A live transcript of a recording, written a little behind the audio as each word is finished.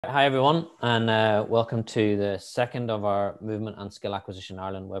Hi everyone, and welcome to the second of our Movement and Skill Acquisition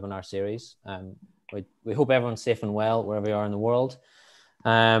Ireland webinar series. We hope everyone's safe and well wherever you are in the world.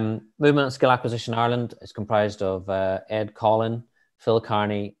 Movement and Skill Acquisition Ireland is comprised of Ed Collin, Phil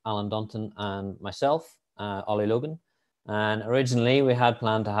Carney, Alan Dunton, and myself, Ollie Logan. And originally we had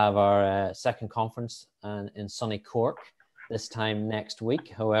planned to have our second conference in sunny Cork this time next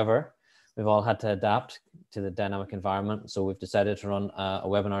week. However, we've all had to adapt to the dynamic environment, so we've decided to run a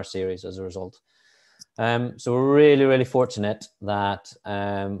webinar series as a result. So we're really fortunate that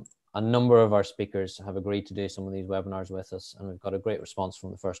a number of our speakers have agreed to do some of these webinars with us, and we've got a great response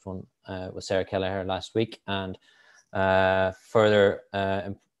from the first one with Sarah Kelleher last week, and further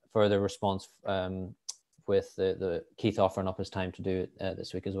response with the Keith offering up his time to do it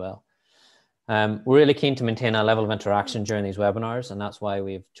this week as well. We're really keen to maintain a level of interaction during these webinars, and that's why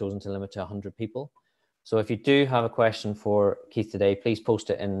we've chosen to limit to 100 people. So if you do have a question for Keith today, please post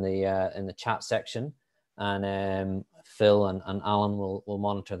it in the chat section, and Phil and Alan will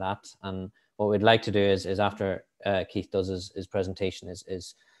monitor that. And what we'd like to do is after Keith does his presentation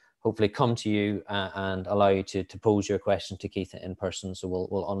is hopefully come to you and allow you to pose your question to Keith in person. So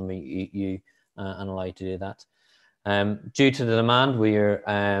we'll unmute you and allow you to do that. Due to the demand, we're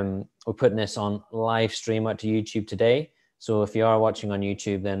putting this on live stream out to YouTube today. So if you are watching on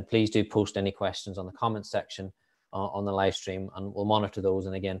YouTube, then please do post any questions on the comments section on the live stream, and we'll monitor those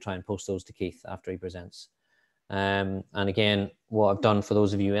and again try and post those to Keith after he presents. And again, what I've done for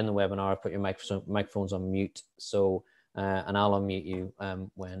those of you in the webinar, I've put your microphones on mute. So and I'll unmute you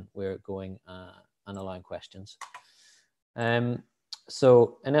when we're going and allowing questions.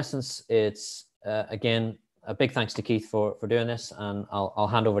 So in essence, it's again, a big thanks to Keith for doing this, and I'll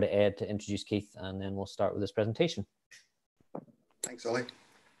hand over to Ed to introduce Keith, and then we'll start with this presentation. Thanks, Ollie.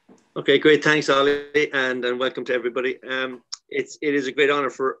 Okay, great. Thanks, Ollie, and welcome to everybody. It is a great honour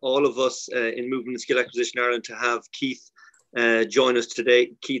for all of us in Movement and Skill Acquisition Ireland to have Keith join us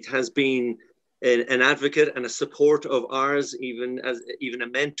today. Keith has been an advocate and a support of ours, even a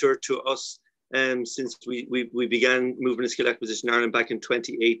mentor to us since we began Movement and Skill Acquisition Ireland back in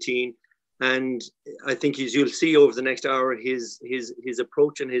 2018. And I think, as you'll see over the next hour, his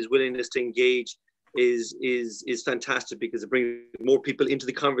approach and his willingness to engage is fantastic, because it brings more people into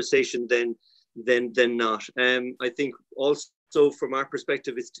the conversation than not. I think also from our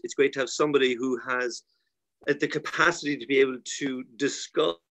perspective, it's great to have somebody who has the capacity to be able to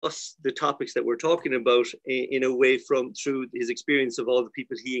discuss the topics that we're talking about in a way through his experience of all the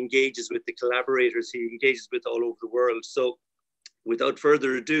people he engages with, the collaborators he engages with all over the world. So without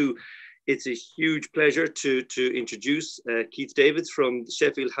further ado, it's a huge pleasure to introduce Keith Davids from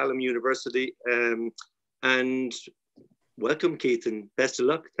Sheffield Hallam University. And welcome, Keith, and best of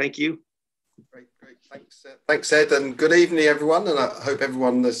luck. Thank you. Great. Thanks, Ed, and good evening, everyone. And I hope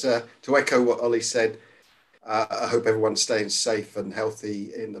everyone is, to echo what Ollie said, I hope everyone's staying safe and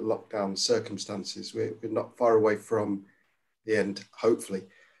healthy in the lockdown circumstances. We're not far away from the end, hopefully.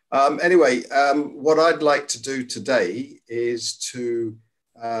 Anyway, what I'd like to do today is to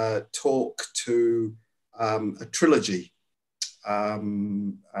talk to a trilogy, or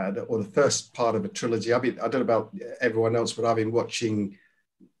the first part of a trilogy. I don't know about everyone else, but I've been watching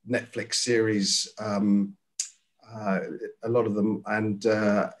Netflix series, a lot of them, and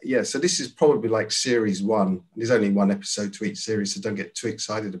yeah, so this is probably like series one. There's only one episode to each series, so don't get too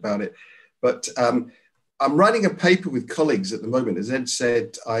excited about it. But I'm writing a paper with colleagues at the moment. As Ed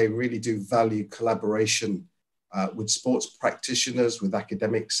said, I really do value collaboration with sports practitioners, with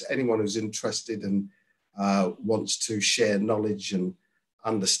academics, anyone who's interested and wants to share knowledge and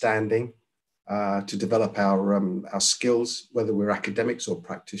understanding to develop our skills, whether we're academics or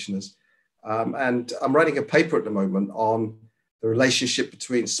practitioners. And I'm writing a paper at the moment on the relationship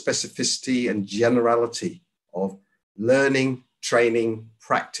between specificity and generality of learning, training,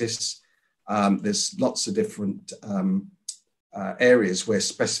 practice. There's lots of different areas where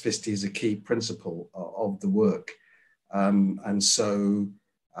specificity is a key principle of the work. And so,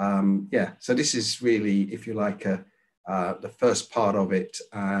 yeah, so this is really, if you like, the first part of it.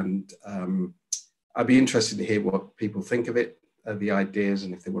 And I'd be interested to hear what people think of it, the ideas,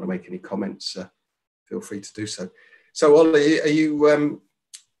 and if they want to make any comments, feel free to do so. So, Ollie, are you...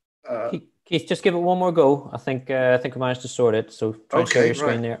 Keith, just give it one more go. I think we managed to sort it. So try to share your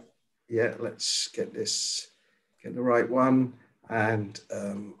screen there. Yeah, let's get the right one. And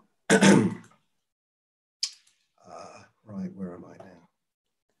right, where am I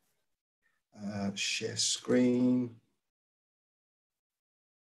now? Share screen.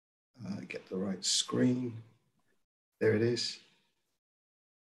 Get the right screen. There it is.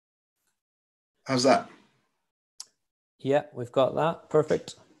 How's that? Yeah, we've got that.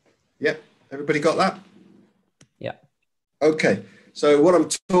 Perfect. Yeah, everybody got that? Yeah. Okay, so what I'm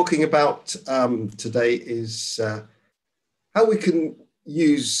talking about today is how we can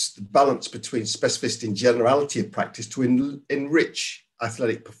use the balance between specificity and generality of practice to enrich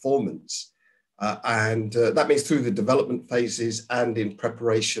athletic performance. And that means through the development phases and in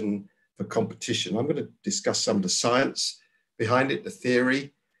preparation for competition. I'm going to discuss some of the science behind it, the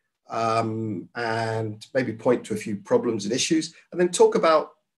theory, and maybe point to a few problems and issues, and then talk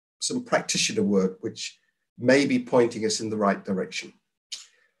about some practitioner work which may be pointing us in the right direction.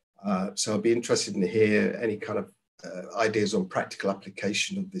 So I'd be interested in hear any kind of ideas on practical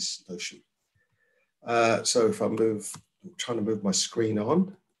application of this notion. So if I'm trying to move my screen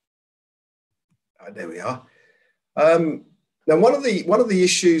on. There we are. Now, one of the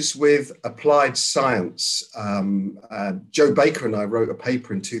issues with applied science, Joe Baker and I wrote a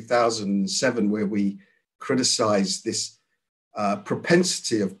paper in 2007 where we criticized this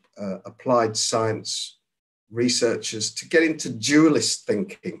propensity of applied science researchers to get into dualist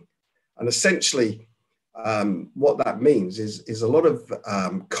thinking. And essentially, what that means is a lot of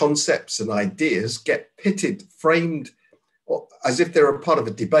concepts and ideas get pitted, framed as if they're a part of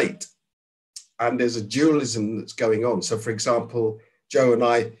a debate. And there's a dualism that's going on. So, for example, Joe and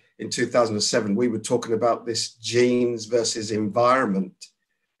I, in 2007, we were talking about this genes versus environment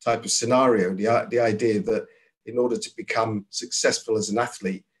type of scenario, the idea that in order to become successful as an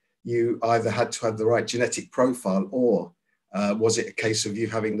athlete, you either had to have the right genetic profile or was it a case of you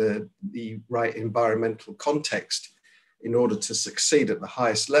having the right environmental context in order to succeed at the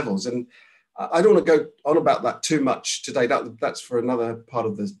highest levels? And I don't want to go on about that too much today. That's for another part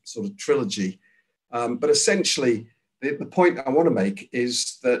of the sort of trilogy. But essentially, the point I want to make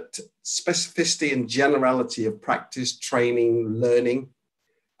is that specificity and generality of practice, training, learning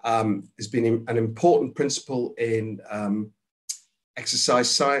has been an important principle in exercise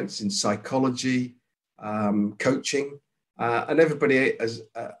science, in psychology, coaching, and everybody has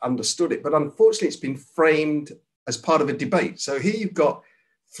understood it. But unfortunately, it's been framed as part of a debate. So here you've got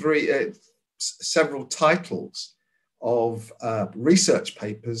several titles of research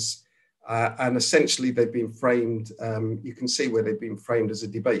papers. And essentially, they've been framed, you can see where they've been framed as a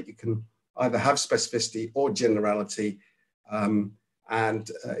debate. You can either have specificity or generality, and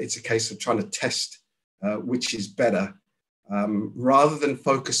it's a case of trying to test which is better, rather than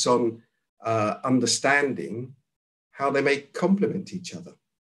focus on understanding how they may complement each other.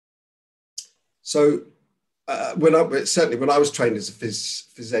 So when I was trained as a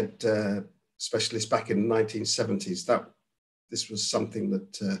phys ed specialist back in the 1970s, this was something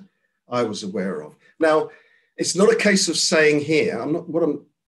that I was aware of. Now, it's not a case of saying here, what I'm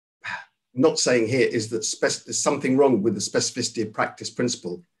not saying here is that there's something wrong with the specificity of practice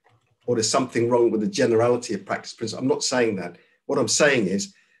principle, or there's something wrong with the generality of practice principle. I'm not saying that. What I'm saying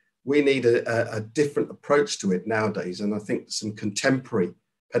is we need a different approach to it nowadays. And I think some contemporary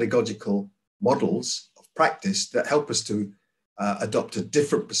pedagogical models of practice that help us to adopt a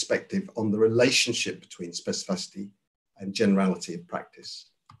different perspective on the relationship between specificity and generality of practice.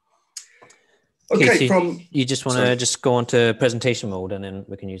 Okay, so you just want to just go on to presentation mode and then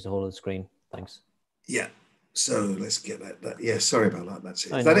we can use the whole of the screen. Thanks. Yeah, so let's get that. Yeah, sorry about that. That's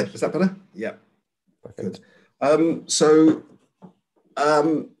it. Is that it? Is that better? Yeah. Perfect. Good.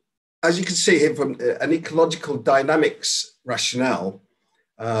 As you can see here from an ecological dynamics rationale,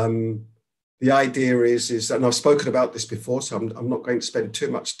 the idea is, and I've spoken about this before, so I'm not going to spend too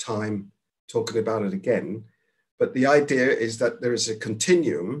much time talking about it again, but the idea is that there is a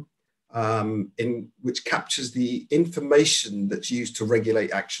continuum in which captures the information that's used to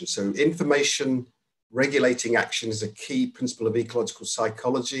regulate action. So information regulating action is a key principle of ecological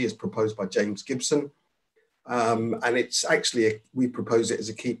psychology as proposed by James Gibson. And it's actually, we propose it as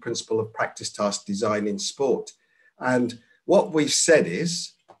a key principle of practice task design in sport. And what we've said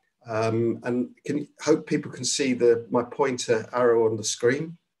is, and hope people can see my pointer arrow on the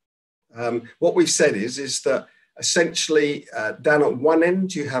screen. What we've said is that essentially, down at one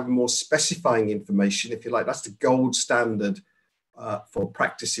end, you have more specifying information, if you like. That's the gold standard for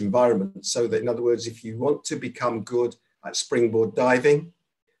practice environment. So that, in other words, if you want to become good at springboard diving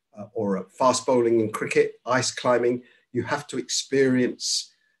or at fast bowling in cricket, ice climbing, you have to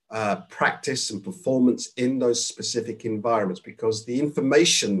experience practice and performance in those specific environments, because the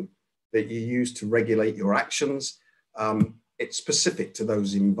information that you use to regulate your actions, it's specific to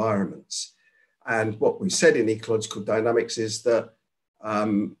those environments. And what we said in ecological dynamics is that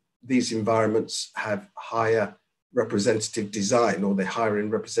these environments have higher representative design, or they're higher in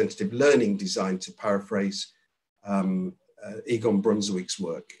representative learning design, to paraphrase Egon Brunswick's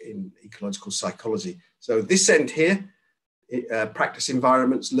work in ecological psychology. So this end here practice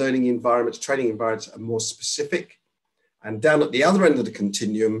environments, learning environments, training environments are more specific. And down at the other end of the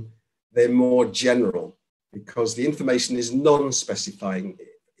continuum, they're more general because the information is non-specifying.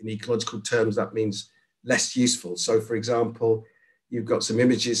 In ecological terms, that means less useful. So for example, you've got some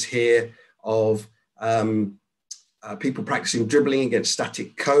images here of people practicing dribbling against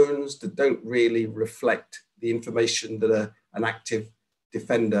static cones that don't really reflect the information that an active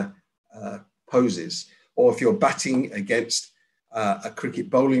defender poses. Or if you're batting against a cricket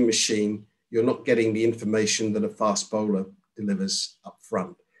bowling machine, you're not getting the information that a fast bowler delivers up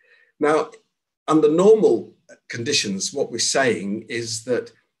front. Now, under normal conditions, what we're saying is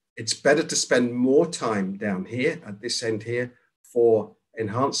that it's better to spend more time down here at this end here for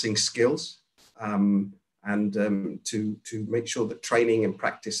enhancing skills and to make sure that training and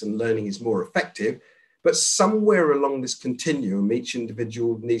practice and learning is more effective. But somewhere along this continuum, each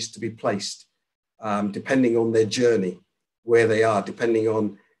individual needs to be placed depending on their journey, where they are, depending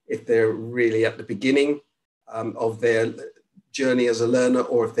on if they're really at the beginning of their journey as a learner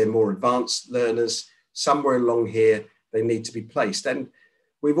or if they're more advanced learners. Somewhere along here, they need to be placed. And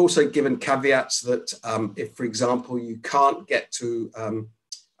we've also given caveats that if, for example, you can't get to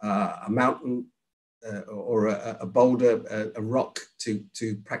a mountain or a boulder, a rock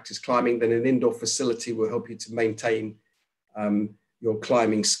to practice climbing, then an indoor facility will help you to maintain your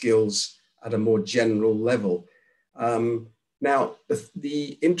climbing skills at a more general level. Now,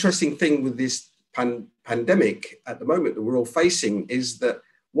 the interesting thing with this pandemic at the moment that we're all facing is that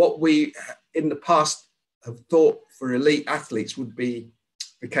what we in the past have thought for elite athletes would be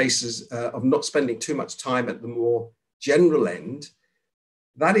the cases of not spending too much time at the more general end,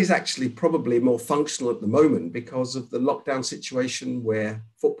 that is actually probably more functional at the moment because of the lockdown situation where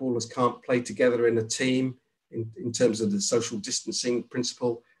footballers can't play together in a team in terms of the social distancing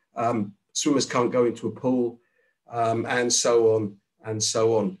principle. Swimmers can't go into a pool and so on and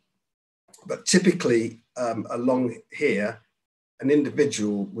so on. But typically along here, an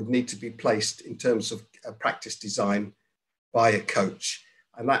individual would need to be placed in terms of a practice design by a coach.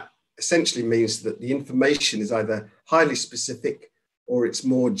 And that essentially means that the information is either highly specific or it's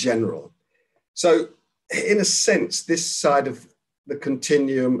more general. So in a sense, this side of the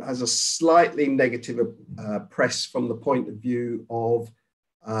continuum has a slightly negative press from the point of view of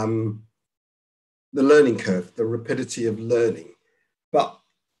the learning curve, the rapidity of learning. But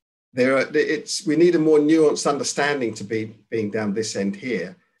we need a more nuanced understanding to be being down this end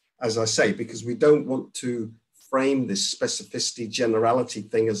here, as I say, because we don't want to frame this specificity generality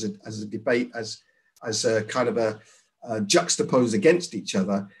thing as a debate, as a kind of a juxtapose against each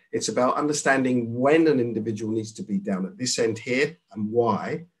other. It's about understanding when an individual needs to be down at this end here and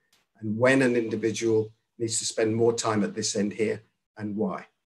why, and when an individual needs to spend more time at this end here and why.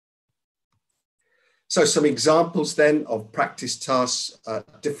 So some examples then of practice tasks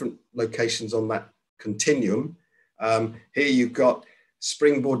at different locations on that continuum. Here you've got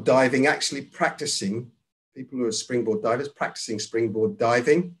springboard diving, actually practicing, people who are springboard divers practicing springboard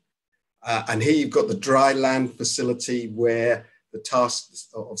diving. And here you've got the dry land facility where the task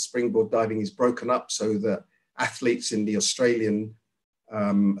of springboard diving is broken up so that athletes in the Australian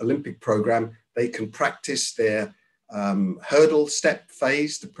Olympic program, they can practice their hurdle step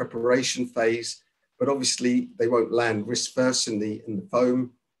phase, the preparation phase, but obviously they won't land wrist first in the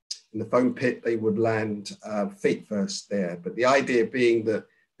foam pit. They would land feet first there. But the idea being that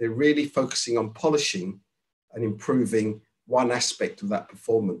they're really focusing on polishing and improving one aspect of that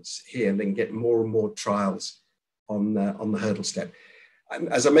performance here, and then get more and more trials on the hurdle step.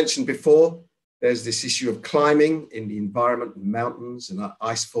 And as I mentioned before, there's this issue of climbing in the environment, mountains and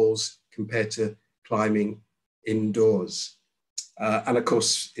ice falls compared to climbing indoors. And of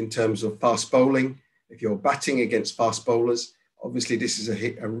course, in terms of fast bowling, if you're batting against fast bowlers, obviously this is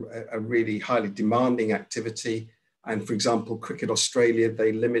a really highly demanding activity. And for example, Cricket Australia,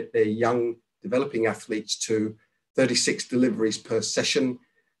 they limit their young developing athletes to 36 deliveries per session.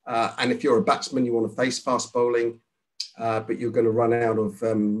 And if you're a batsman, you want to face fast bowling, but you're going to run out of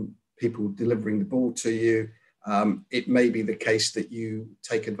people delivering the ball to you. It may be the case that you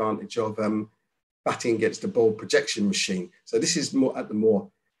take advantage of batting against a ball projection machine. So this is more at the more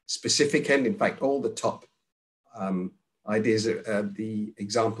specific end. In fact, all the top ideas, the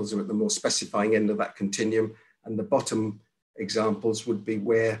examples are at the more specifying end of that continuum, and the bottom examples would be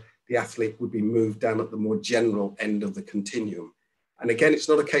where the athlete would be moved down at the more general end of the continuum. And again, it's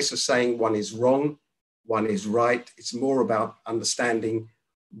not a case of saying one is wrong, one is right. It's more about understanding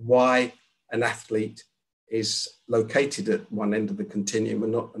why an athlete is located at one end of the continuum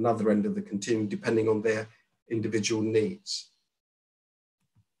and not another end of the continuum, depending on their individual needs.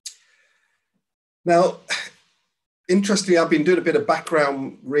 Now, interestingly, I've been doing a bit of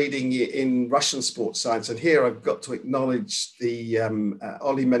background reading in Russian sports science, and here I've got to acknowledge the,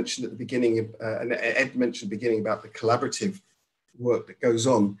 Ollie mentioned at the beginning, and Ed mentioned at the beginning about the collaborative work that goes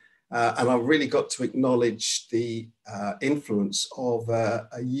on. And I've really got to acknowledge the influence of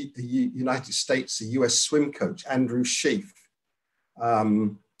the United States, a US swim coach, Andrew Sheaf,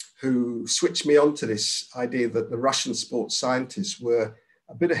 who switched me on to this idea that the Russian sports scientists were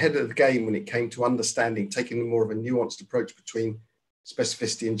a bit ahead of the game when it came to understanding, taking more of a nuanced approach between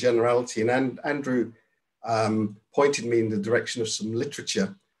specificity and generality. And Andrew pointed me in the direction of some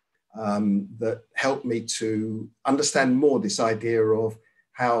literature that helped me to understand more this idea of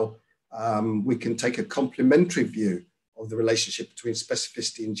how we can take a complementary view of the relationship between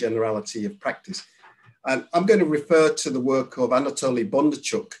specificity and generality of practice. And I'm going to refer to the work of Anatoly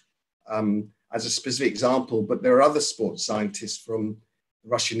Bondarchuk as a specific example, but there are other sports scientists from the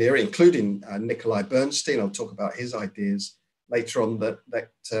Russian era, including Nikolai Bernstein. I'll talk about his ideas later on that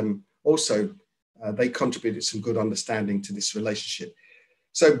also they contributed some good understanding to this relationship.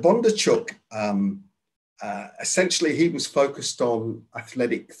 So Bondarchuk, essentially he was focused on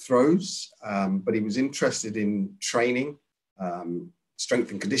athletic throws, but he was interested in training, strength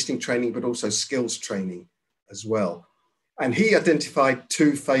and conditioning training, but also skills training as well. And he identified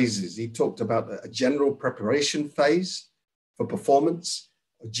two phases. He talked about a general preparation phase for performance,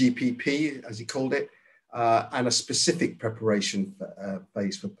 a GPP, as he called it, and a specific preparation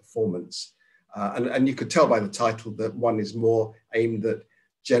phase for performance. And you could tell by the title that one is more aimed at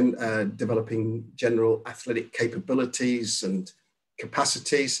developing general athletic capabilities and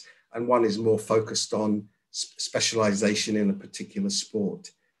capacities, and one is more focused on specialization in a particular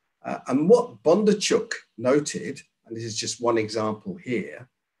sport. And what Bondarchuk noted, and this is just one example here,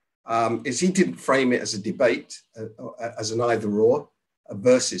 is he didn't frame it as a debate, as an either or, a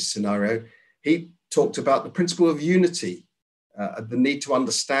versus scenario. He talked about the principle of unity, the need to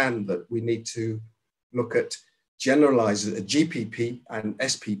understand that we need to look at generalize a GPP and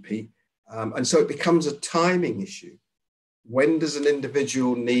SPP. And so it becomes a timing issue. When does an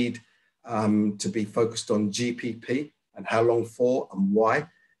individual need to be focused on GPP, and how long for and why?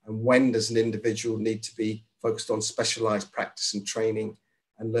 And when does an individual need to be focused on specialized practice and training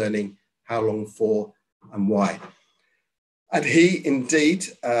and learning, how long for and why? And he indeed,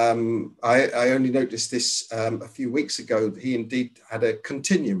 I only noticed this a few weeks ago, that he indeed had a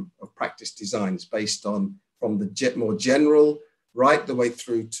continuum of practice designs based on from the more general right the way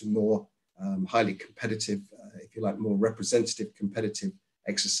through to more highly competitive, if you like, more representative competitive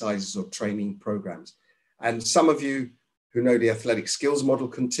exercises or training programs. And some of you who know the athletic skills model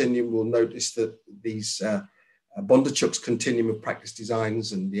continuum will notice that these Bondarchuk's continuum of practice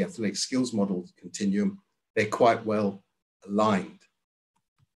designs and the athletic skills model continuum, they're quite well aligned.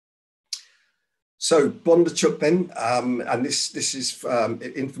 So Bondarchuk then, and this is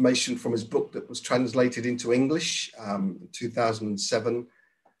information from his book that was translated into English in 2007.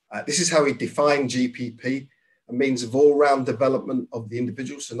 This is how he defined GPP, a means of all-round development of the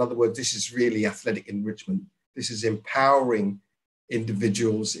individual. So in other words, this is really athletic enrichment. This is empowering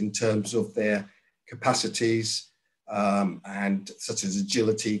individuals in terms of their capacities and such as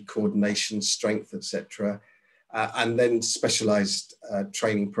agility, coordination, strength, etc. And then specialized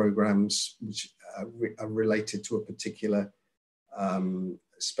training programs, which are related to a particular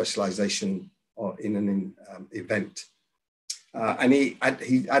specialization or in an event. And he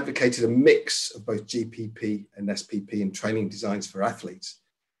advocated a mix of both GPP and SPP in training designs for athletes.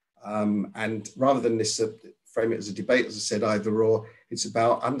 And rather than this frame it as a debate, as I said, either or, it's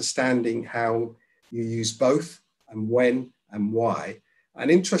about understanding how you use both and when and why. And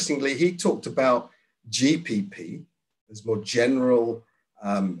interestingly, he talked about GPP as more general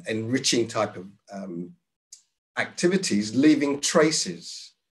enriching type of activities, leaving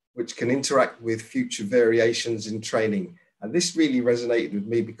traces which can interact with future variations in training. And this really resonated with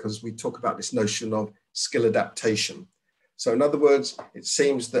me because we talk about this notion of skill adaptation. So in other words, it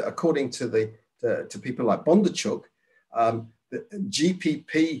seems that according to to people like Bondarchuk, the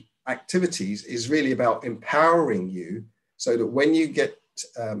GPP activities is really about empowering you so that when you get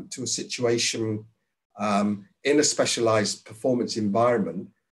to a situation in a specialized performance environment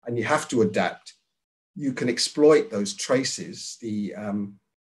and you have to adapt, you can exploit those traces, the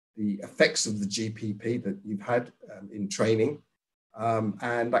effects of the GPP that you've had in training,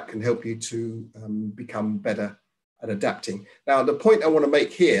 and that can help you to become better at adapting. Now, the point I want to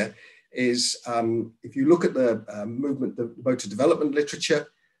make here is if you look at the the motor development literature,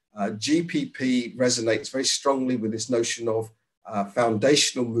 GPP resonates very strongly with this notion of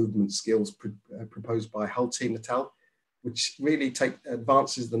foundational movement skills proposed by Hallam et al., which really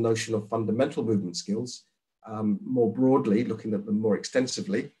advances the notion of fundamental movement skills more broadly, looking at them more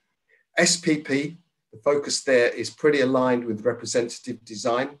extensively. SPP, the focus there is pretty aligned with representative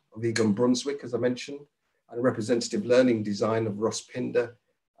design of Egon Brunswick, as I mentioned, and representative learning design of Ross Pinder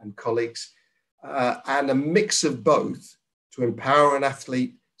and colleagues, and a mix of both to empower an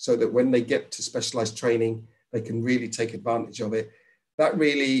athlete so that when they get to specialized training, they can really take advantage of it. That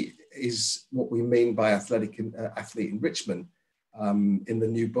really is what we mean by athlete enrichment in the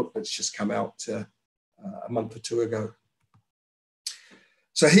new book that's just come out a month or two ago.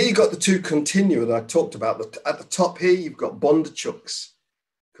 So here you've got the two continua that I talked about. At the top here, you've got Bondarchuk's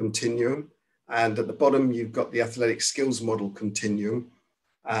continuum, and at the bottom, you've got the athletic skills model continuum.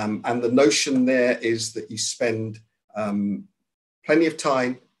 And the notion there is that you spend plenty of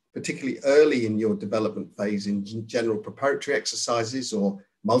time, particularly early in your development phase, in general preparatory exercises or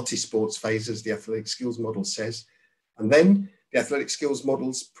multi-sports phases, the athletic skills model says. And then the athletic skills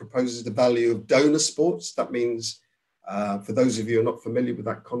models proposes the value of donor sports. That means, for those of you who are not familiar with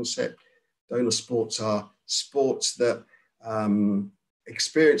that concept, donor sports are sports that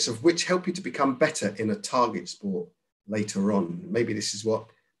experience of which help you to become better in a target sport later on. Maybe this is what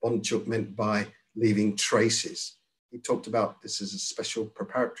Bondarchuk meant by leaving traces. He talked about this as a special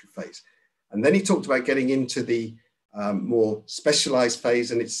preparatory phase. And then he talked about getting into the more specialized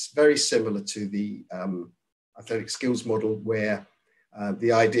phase, and it's very similar to the athletic skills model, where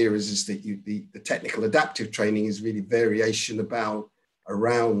the idea is that the technical adaptive training is really variation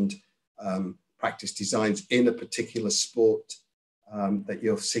around practice designs in a particular sport that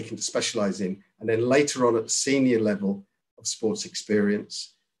you're seeking to specialize in. And then later on at the senior level of sports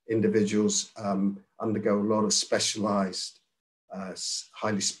experience, individuals undergo a lot of specialized,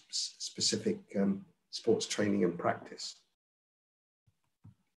 highly specific sports training and practice.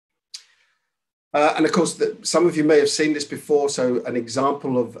 And of course, some of you may have seen this before. So an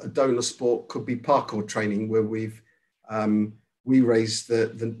example of a donor sport could be parkour training, where we raised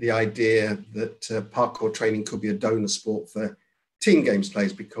the idea that parkour training could be a donor sport for teen games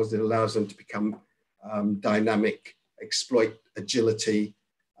players because it allows them to become dynamic, exploit agility,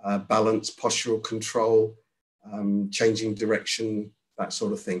 balance, postural control, changing direction, that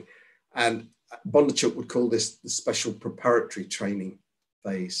sort of thing. And Bondarchuk would call this the special preparatory training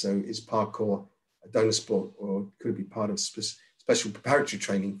phase. So is parkour a donor sport, or could it be part of special preparatory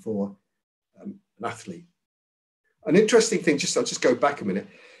training for an athlete? An interesting thing, I'll just go back a minute,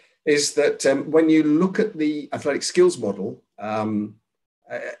 is that when you look at the athletic skills model,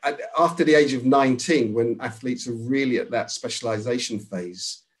 after the age of 19, when athletes are really at that specialization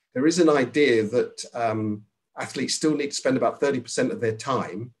phase, there is an idea that athletes still need to spend about 30% of their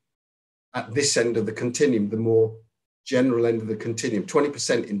time at this end of the continuum, the more general end of the continuum,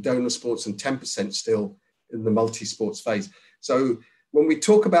 20% in donor sports and 10% still in the multi-sports phase. So when we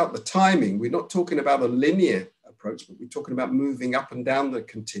talk about the timing, we're not talking about a linear approach, but we're talking about moving up and down the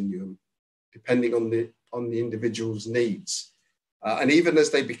continuum, depending on the individual's needs. And even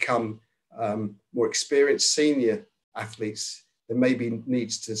as they become more experienced senior athletes, there may be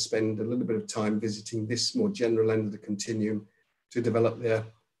needs to spend a little bit of time visiting this more general end of the continuum to develop their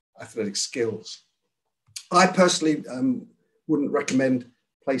athletic skills. I personally wouldn't recommend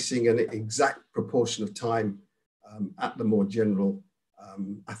placing an exact proportion of time at the more general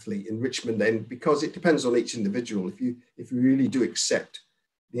athlete enrichment end, because it depends on each individual. If you really do accept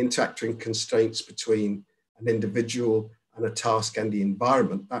the interacting constraints between an individual and a task and the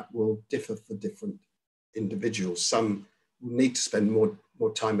environment, that will differ for different individuals. Some will need to spend more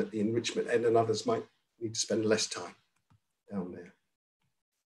time at the enrichment end, and others might need to spend less time down there.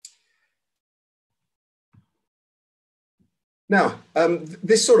 Now,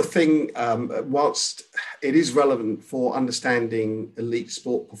 this sort of thing, whilst it is relevant for understanding elite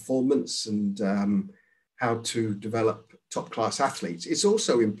sport performance and how to develop top-class athletes, it's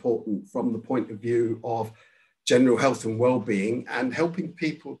also important from the point of view of general health and well-being and helping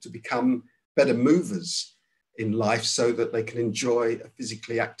people to become better movers in life so that they can enjoy a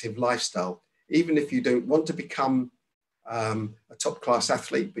physically active lifestyle. Even if you don't want to become a top-class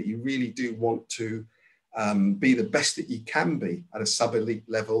athlete, but you really do want to be the best that you can be at a sub-elite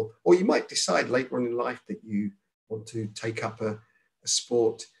level, or you might decide later on in life that you want to take up a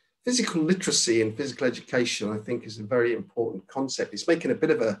sport. Physical literacy and physical education, I think, is a very important concept. It's making a bit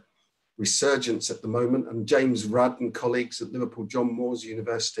of a resurgence at the moment, and James Rudd and colleagues at Liverpool John Moores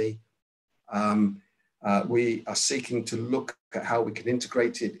University, we are seeking to look at how we can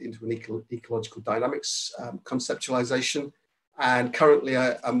integrate it into an ecological dynamics conceptualization. And currently,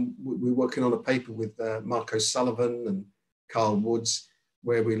 we're working on a paper with Mark O'Sullivan and Carl Woods,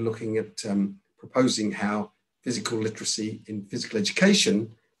 where we're looking at proposing how physical literacy in physical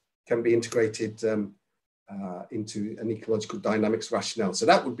education can be integrated into an ecological dynamics rationale. So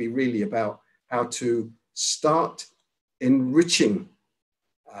that would be really about how to start enriching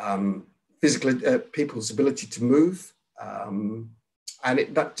people's ability to move. And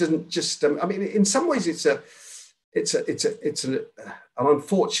that doesn't just, I mean, in some ways it's an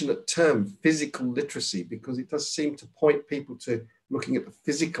unfortunate term, physical literacy, because it does seem to point people to looking at the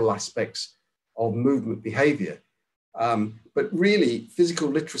physical aspects of movement behavior. But really, physical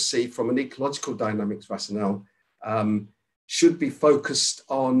literacy from an ecological dynamics rationale should be focused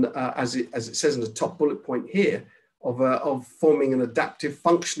on, as it says in the top bullet point here, of forming an adaptive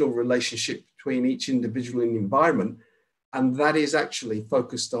functional relationship between each individual and the environment. And that is actually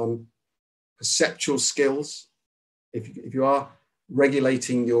focused on perceptual skills. If you are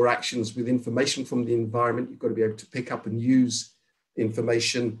regulating your actions with information from the environment, you've got to be able to pick up and use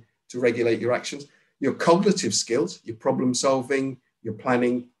information to regulate your actions. Your cognitive skills, your problem solving, your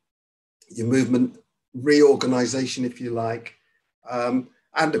planning, your movement, reorganization, if you like.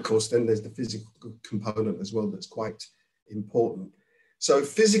 And of course, then there's the physical component as well that's quite important. So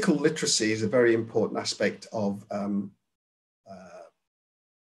physical literacy is a very important aspect of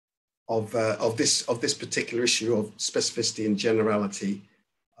this particular issue of specificity and generality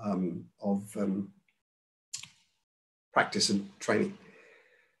of practice and training.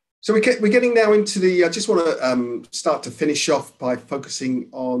 So we're getting now into the, I just want to start to finish off by focusing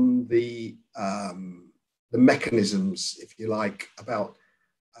on the mechanisms, if you like, about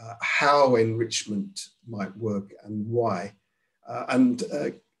how enrichment might work and why.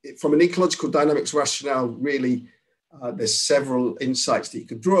 From an ecological dynamics rationale, really, there's several insights that you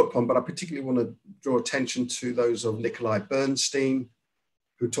could draw upon, but I particularly want to draw attention to those of Nikolai Bernstein,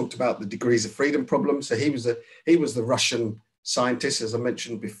 who talked about the degrees of freedom problem. So he was the Russian scientist, as I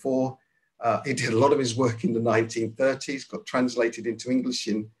mentioned before. He did a lot of his work in the 1930s, got translated into English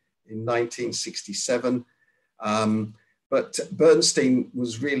in 1967. But Bernstein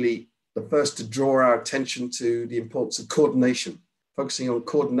was really the first to draw our attention to the importance of coordination, focusing on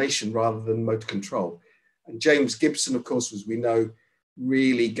coordination rather than motor control. And James Gibson, of course, as we know,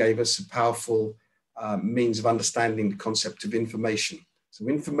 really gave us a powerful means of understanding the concept of information. So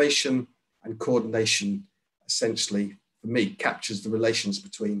information and coordination, essentially, for me, captures the relations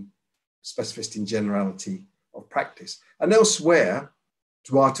between specificity and generality of practice. And elsewhere,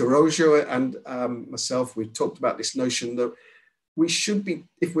 Duarte Rojo and myself, we've talked about this notion that we should be,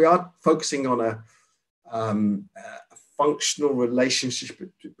 if we are focusing on a functional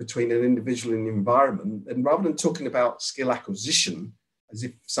relationship between an individual and the environment, and rather than talking about skill acquisition, as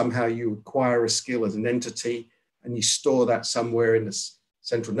if somehow you acquire a skill as an entity and you store that somewhere in the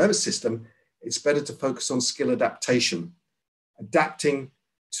central nervous system, it's better to focus on skill adaptation, adapting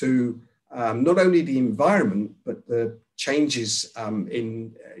to not only the environment, but the changes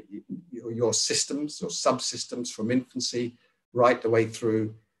in your systems or subsystems from infancy right the way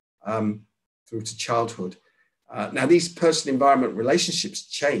through to childhood. Now, these person-environment relationships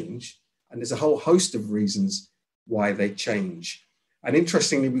change, and there's a whole host of reasons why they change. And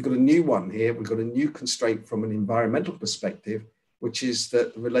interestingly, we've got a new one here. We've got a new constraint from an environmental perspective, which is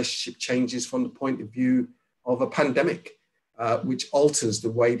that the relationship changes from the point of view of a pandemic, which alters the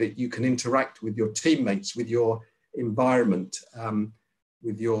way that you can interact with your teammates, with your environment,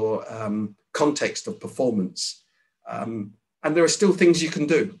 with your context of performance. And there are still things you can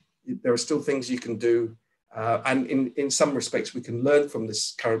do. There are still things you can do. And in some respects, we can learn from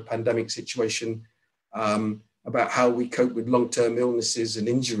this current pandemic situation about how we cope with long-term illnesses and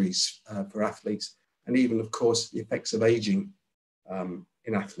injuries for athletes, and even, of course, the effects of aging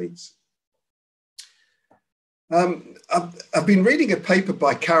in athletes. I've been reading a paper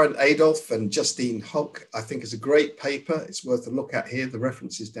by Karen Adolph and Justine Hock. I think it's a great paper. It's worth a look at here. The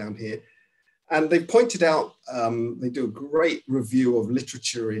reference is down here. And they pointed out, they do a great review of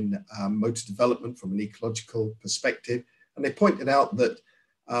literature in motor development from an ecological perspective. And they pointed out that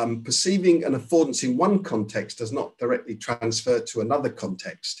perceiving an affordance in one context does not directly transfer to another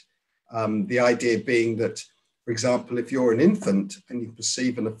context. The idea being that, for example, if you're an infant and you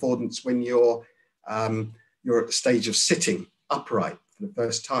perceive an affordance when you're at the stage of sitting upright for the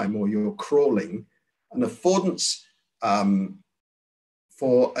first time, or you're crawling, an affordance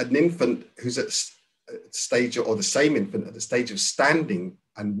for an infant who's at stage, or the same infant at the stage of standing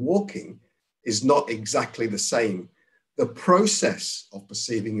and walking, is not exactly the same. The process of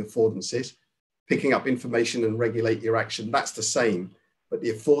perceiving affordances, picking up information and regulate your action, that's the same, but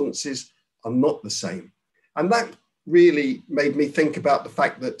the affordances are not the same. And that really made me think about the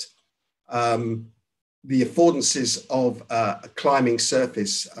fact that the affordances of a climbing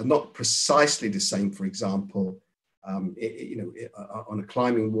surface are not precisely the same, for example, on a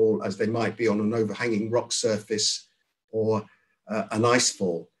climbing wall as they might be on an overhanging rock surface or an ice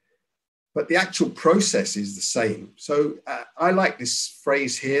fall. But the actual process is the same. So I like this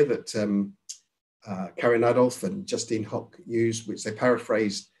phrase here that Karen Adolph and Justine Hock used, which they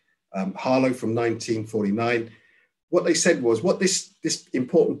paraphrased Harlow from 1949. What they said was, what this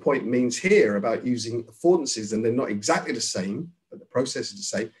important point means here about using affordances, and they're not exactly the same, but the process is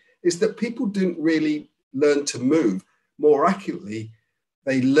the same, is that people didn't really learn to move. More accurately,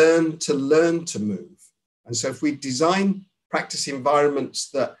 they learn to move. And so if we design practice environments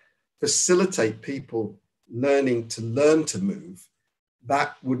that facilitate people learn to move,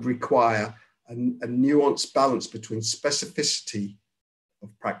 that would require a nuanced balance between specificity of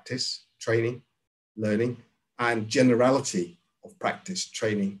practice, training, learning, and generality of practice,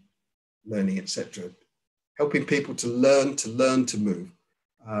 training, learning, etc. Helping people to learn to move.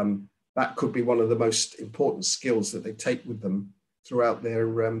 That could be one of the most important skills that they take with them throughout their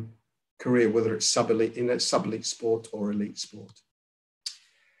career, whether it's in a sub-elite sport or elite sport.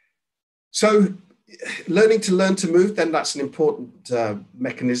 So learning to move, then that's an important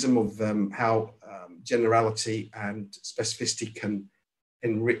mechanism of how generality and specificity can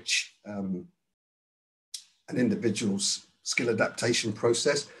enrich an individual's skill adaptation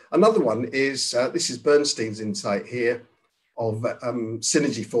process. Another one is, this is Bernstein's insight here, of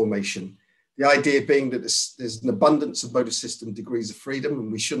synergy formation. The idea being that there's an abundance of motor system degrees of freedom,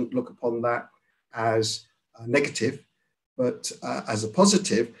 and we shouldn't look upon that as a negative, but as a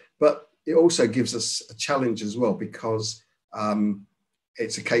positive. But it also gives us a challenge as well, because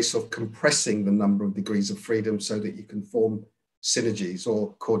it's a case of compressing the number of degrees of freedom so that you can form synergies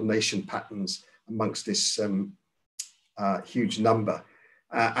or coordination patterns amongst this huge number.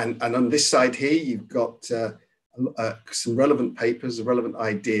 And on this side here, you've got some relevant papers, relevant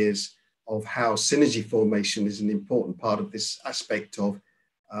ideas of how synergy formation is an important part of this aspect of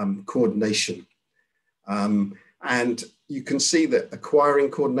coordination. And you can see that acquiring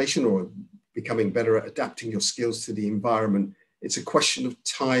coordination or becoming better at adapting your skills to the environment, it's a question of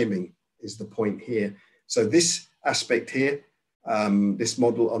timing is the point here. So this aspect here, this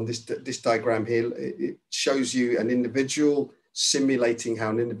model on this diagram here, it shows you an individual simulating how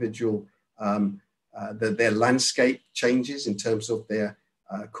an individual, their landscape changes in terms of their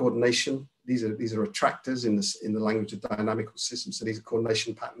coordination. These are attractors in the language of dynamical systems. So these are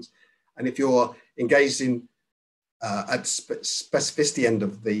coordination patterns. And if you're engaged in at specificity end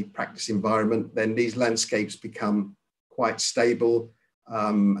of the practice environment, then these landscapes become quite stable,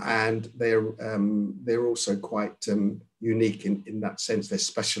 and they're also quite unique in that sense. They're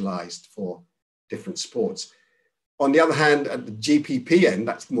specialized for different sports. On the other hand, at the GPP end,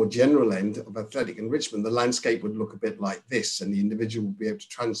 that's the more general end of athletic enrichment, the landscape would look a bit like this, and the individual will be able to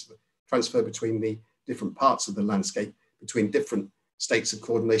transfer between the different parts of the landscape, between different states of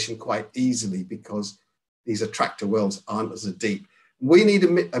coordination quite easily, because these attractor wells aren't as deep. We need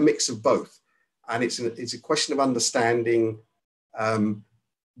a mix of both. And it's a question of understanding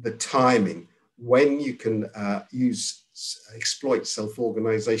the timing, when you can exploit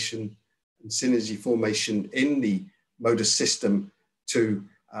self-organization and synergy formation in the motor system to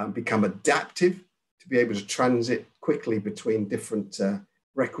become adaptive, to be able to transit quickly between different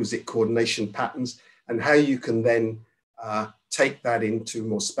requisite coordination patterns, and how you can then take that into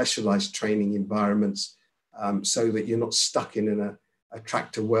more specialized training environments, so that you're not stuck in an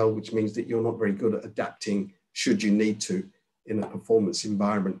attractor well, which means that you're not very good at adapting should you need to in a performance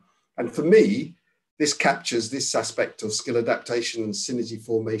environment. And for me, this captures this aspect of skill adaptation and synergy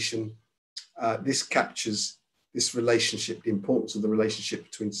formation. This captures this relationship, the importance of the relationship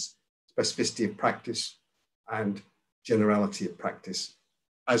between specificity of practice and generality of practice,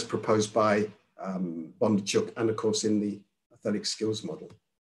 as proposed by Bondarchuk and of course in the athletic skills model.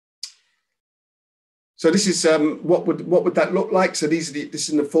 So this is what would that look like? So this is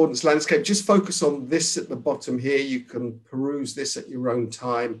an affordance landscape. Just focus on this at the bottom here. You can peruse this at your own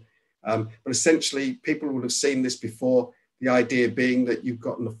time. But essentially, people would have seen this before. The idea being that you've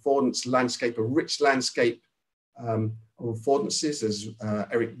got an affordance landscape, a rich landscape of affordances, as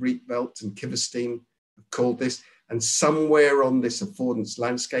Eric Rietveld and Kiverstein have called this. And somewhere on this affordance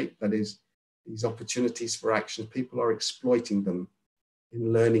landscape, that is these opportunities for action, people are exploiting them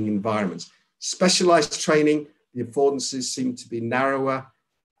in learning environments. Specialized training, the affordances seem to be narrower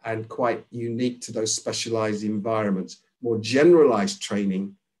and quite unique to those specialized environments. More generalized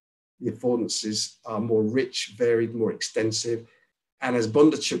training, the affordances are more rich, varied, more extensive. And as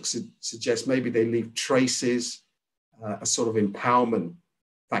Bondarchuk suggests, maybe they leave traces, a sort of empowerment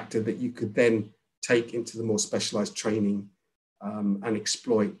factor that you could then take into the more specialized training and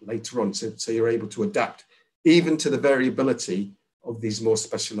exploit later on. So you're able to adapt even to the variability of these more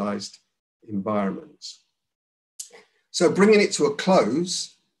specialized environments. So bringing it to a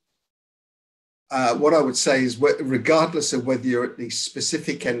close, what I would say is, regardless of whether you're at the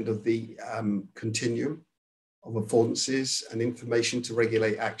specific end of the continuum of affordances and information to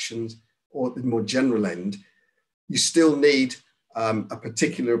regulate actions, or at the more general end, you still need a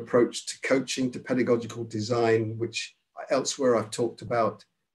particular approach to coaching, to pedagogical design, which elsewhere I've talked about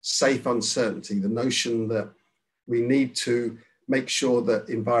safe uncertainty, the notion that we need to make sure that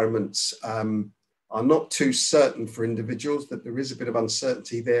environments are not too certain for individuals, that there is a bit of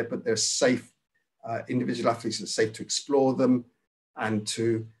uncertainty there, but they're safe. Individual athletes are safe to explore them and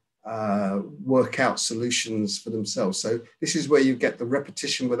to work out solutions for themselves. So this is where you get the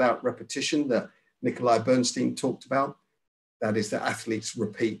repetition without repetition that Nikolai Bernstein talked about. That is, that athletes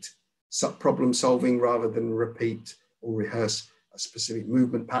repeat problem solving rather than repeat or rehearse a specific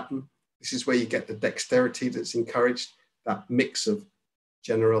movement pattern. This is where you get the dexterity that's encouraged, that mix of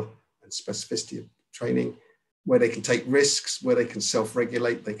general and specificity of training, where they can take risks, where they can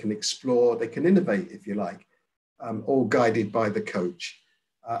self-regulate, they can explore, they can innovate, if you like, all guided by the coach.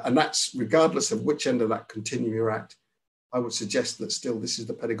 And that's regardless of which end of that continuum you're at. I would suggest that still this is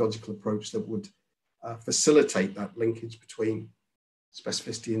the pedagogical approach that would facilitate that linkage between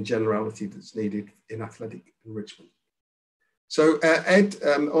specificity and generality that's needed in athletic enrichment. So Ed,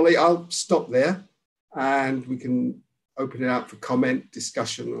 Ollie, I'll stop there and we can open it out for comment,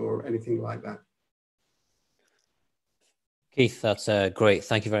 discussion, or anything like that. Keith, that's great.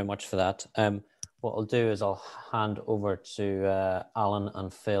 Thank you very much for that. What I'll do is I'll hand over to Alan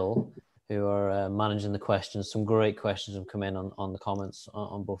and Phil, who are managing the questions. Some great questions have come in on the comments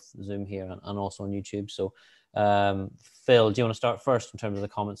on both Zoom here and also on YouTube. So Phil, do you want to start first in terms of the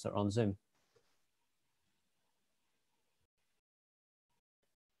comments that are on Zoom?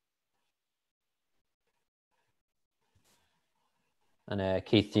 And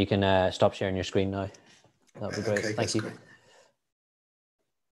Keith, you can stop sharing your screen now. That would be great. Okay, Thank you. Great.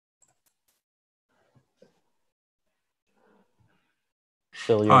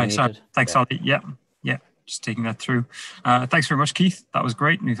 Phil, you're Hi, muted. sorry. Thanks, Ollie. Yeah, just taking that through. Thanks very much, Keith. That was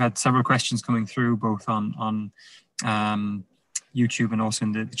great. We've had several questions coming through, both on YouTube and also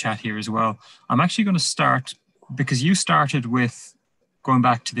in the chat here as well. I'm actually going to start, because you started with going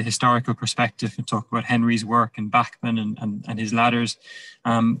back to the historical perspective and talk about Henry's work and Bachman and his ladders.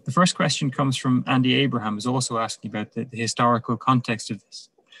 The first question comes from Andy Abraham, who's also asking about the historical context of this.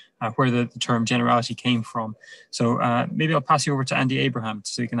 Where the term generality came from. So maybe I'll pass you over to Andy Abraham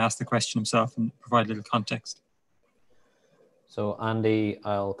so he can ask the question himself and provide a little context. So Andy,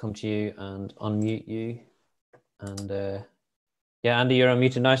 I'll come to you and unmute you. And yeah, Andy, you're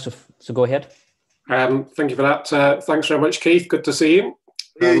unmuted now, so go ahead. Thank you for that. Thanks very much, Keith. Good to see you.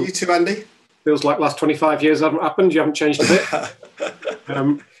 Yeah, you too, Andy. Feels like last 25 years haven't happened. You haven't changed a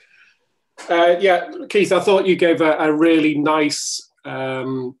bit. Yeah, Keith, I thought you gave a really nice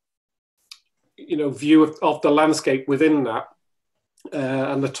view of the landscape within that,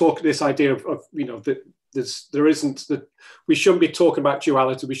 and this idea of that there isn't that we shouldn't be talking about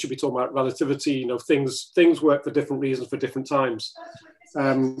duality. We should be talking about relativity. Things work for different reasons for different times.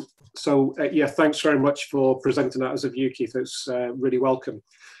 Yeah, thanks very much for presenting that as a view, Keith. It's really welcome.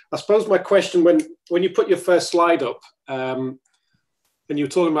 I suppose my question, when you put your first slide up, and you were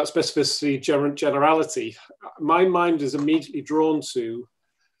talking about specificity, generality, my mind is immediately drawn to,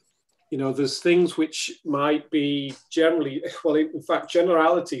 there's things which might be generally, well, in fact,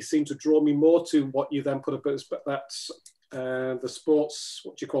 generality seemed to draw me more to what you then put up as that's the sports,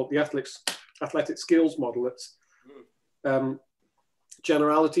 what do you call it, the athletic skills model. It's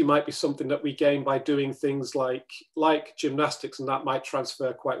generality might be something that we gain by doing things like gymnastics, and that might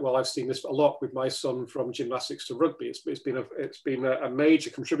transfer quite well. I've seen this a lot with my son from gymnastics to rugby. It's been a major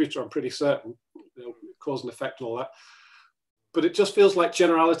contributor, I'm pretty certain, cause and effect and all that. But it just feels like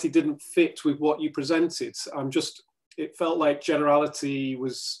generality didn't fit with what you presented. It felt like generality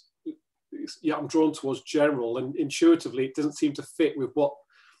was, I'm drawn towards general, and intuitively it doesn't seem to fit with what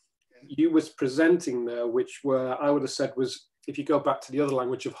you was presenting there, which I would have said was, if you go back to the other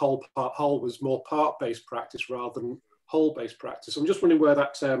language of whole, part, whole, was more part-based practice rather than whole-based practice. I'm just wondering where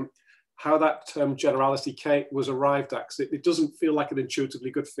that how that term generality was arrived at, because it doesn't feel like an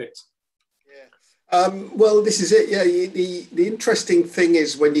intuitively good fit. Well, this is it. Yeah, the interesting thing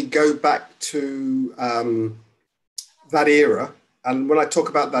is when you go back to that era, and when I talk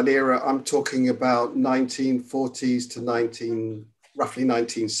about that era, I'm talking about 1940s to roughly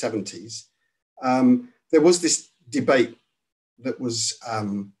 1970s. There was this debate that was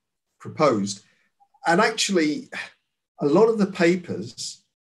proposed, and actually, a lot of the papers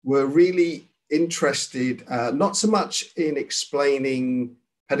were really interested not so much in explaining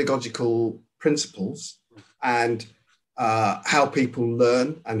pedagogical principles and how people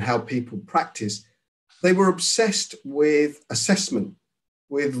learn and how people practice. They were obsessed with assessment,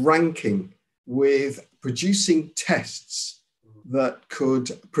 with ranking, with producing tests that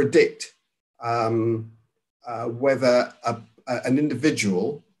could predict whether an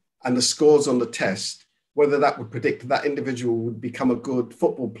individual and the scores on the test, whether that would predict that individual would become a good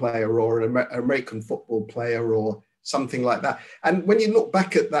football player or an American football player or something like that. And when you look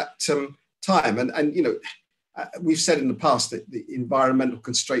back at that time, and you know, we've said in the past that the environmental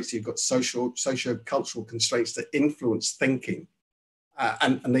constraints, you've got socio-cultural constraints that influence thinking,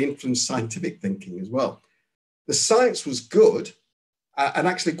 and they influence scientific thinking as well. The science was good and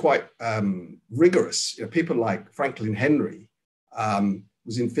actually quite rigorous. You know, people like Franklin Henry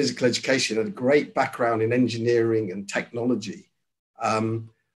was in physical education, had a great background in engineering and technology,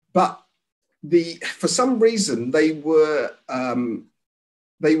 but for some reason they were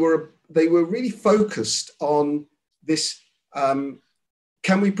really focused on this.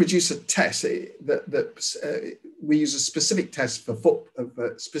 Can we produce a test that we use a specific test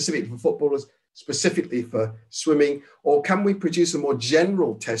specific for footballers, specifically for swimming, or can we produce a more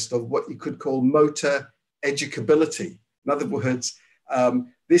general test of what you could call motor educability? In other words,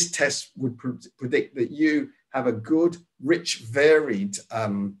 this test would predict that you have a good, rich, varied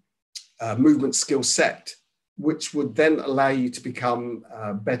movement skill set, which would then allow you to become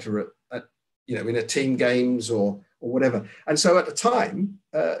better at, you know, in a team games or whatever. And so at the time,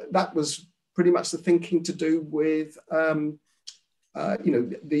 that was pretty much the thinking to do with, you know,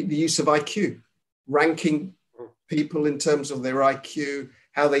 the use of IQ, ranking people in terms of their IQ,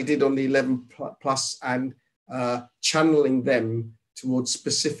 how they did on the 11 plus, and channeling them towards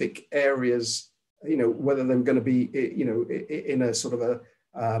specific areas, you know, whether they're going to be, you know, in a sort of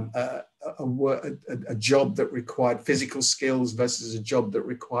a job that required physical skills versus a job that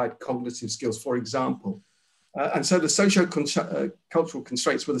required cognitive skills, for example. And so the socio-cultural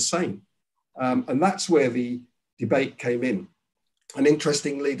constraints were the same. And that's where the debate came in. And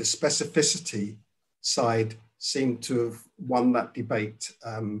interestingly, the specificity side seemed to have won that debate,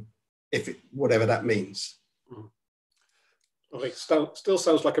 whatever that means. Well, it still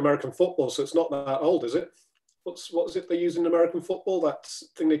sounds like American football, so it's not that old, is it? What is it they use in American football? That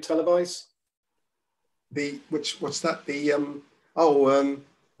thing they televise? What's that? Combine.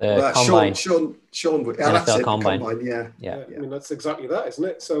 Sean. That's it, Combine. Yeah. I mean, that's exactly that, isn't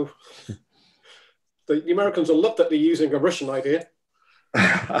it? So the Americans will love that they're using a Russian idea.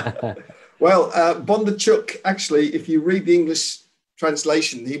 Well, Bondarchuk, actually, if you read the English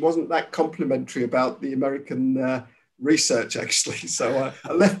translation, he wasn't that complimentary about the American research, actually. So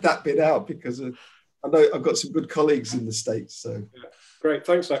I left that bit out because I know I've got some good colleagues in the States. So yeah. Great,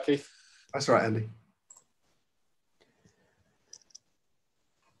 thanks, Keith. That's right, Andy.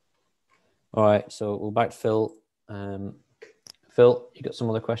 All right, so we're back to Phil. Phil, you got some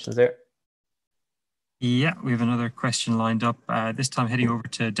other questions there? Yeah, we have another question lined up, this time heading over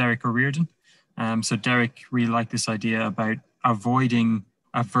to Derek O'Riordan. So Derek really liked this idea about avoiding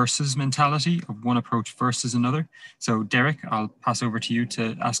a versus mentality of one approach versus another. So Derek, I'll pass over to you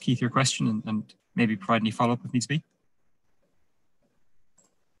to ask Keith your question and maybe provide any follow-up if needs be.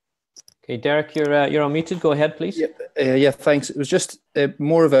 Okay, Derek, you're unmuted. Go ahead, please. Yeah, thanks. It was just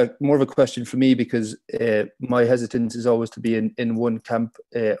more of a question for me because my hesitance is always to be in one camp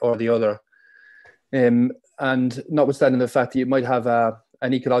or the other. And notwithstanding the fact that you might have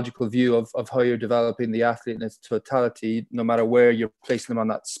an ecological view of how you're developing the athlete in its totality, no matter where you're placing them on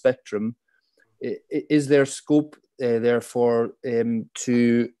that spectrum, is there scope therefore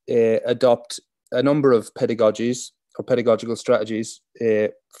to adopt a number of pedagogies or pedagogical strategies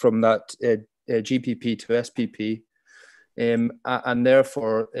from that GPP to SPP, and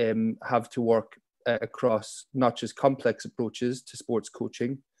therefore have to work across not just complex approaches to sports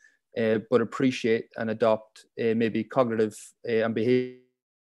coaching, but appreciate and adopt maybe cognitive and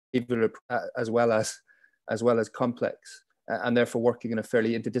behavioral as well as complex, and therefore working in a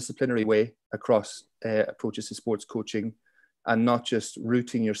fairly interdisciplinary way across approaches to sports coaching, and not just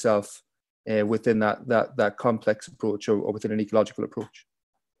rooting yourself within that complex approach or within an ecological approach.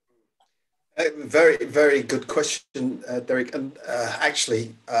 Very, very good question, Derek, and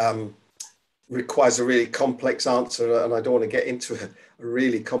actually requires a really complex answer, and I don't want to get into a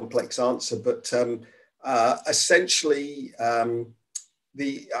really complex answer, but essentially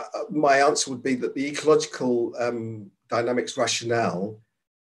my answer would be that the ecological dynamics rationale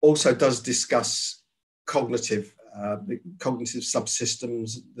also does discuss cognitive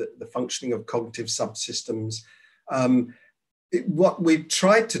subsystems, the functioning of cognitive subsystems. what we've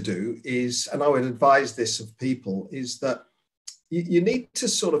tried to do is, and I would advise this of people, is that you need to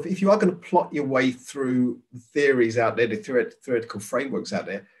sort of, if you are going to plot your way through theories out there, the theoretical frameworks out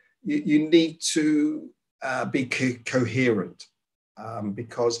there, you need to be coherent,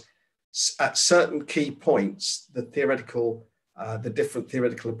 because at certain key points, the different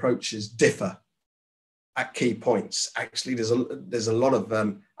theoretical approaches differ at key points. Actually, there's a lot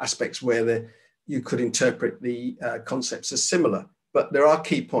of aspects where you could interpret the concepts as similar, but there are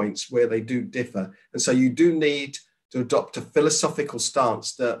key points where they do differ. And so you do need to adopt a philosophical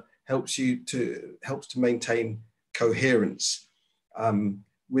stance that helps to maintain coherence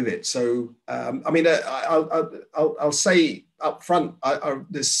with it. So, I mean, I'll say up front,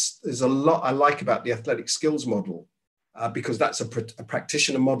 there's a lot I like about the athletic skills model, because that's a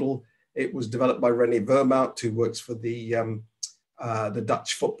practitioner model. It was developed by René Vermaat, who works for the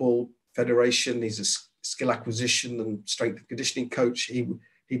Dutch Football Federation. He's a skill acquisition and strength and conditioning coach.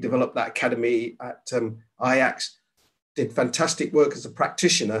 He developed that academy at Ajax. Did fantastic work as a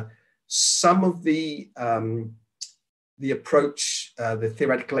practitioner. Some of the approach, the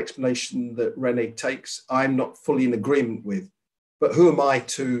theoretical explanation that René takes, I'm not fully in agreement with. But who am I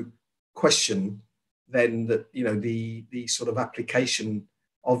to question then that, the sort of application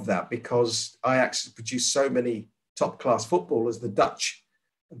of that? Because Ajax has produced so many top class footballers. The Dutch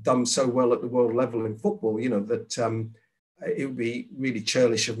have done so well at the world level in football, that it would be really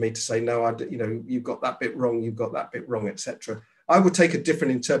churlish of me to say, no, you've got that bit wrong, etc. I would take a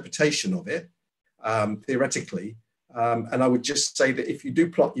different interpretation of it, theoretically. And I would just say that if you do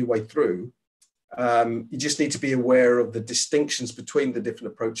plot your way through, you just need to be aware of the distinctions between the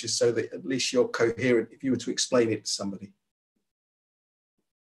different approaches so that at least you're coherent if you were to explain it to somebody.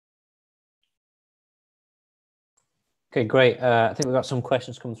 Okay, great. I think we've got some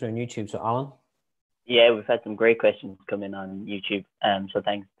questions coming through on YouTube. So, Alan? Yeah, we've had some great questions come in on YouTube. So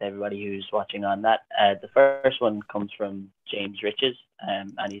thanks to everybody who's watching on that. The first one comes from James Riches,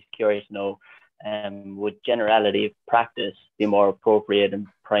 and he's curious to know, would generality of practice be more appropriate in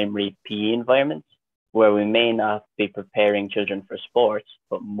primary PE environments where we may not be preparing children for sports,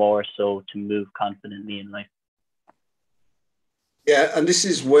 but more so to move confidently in life? Yeah, and this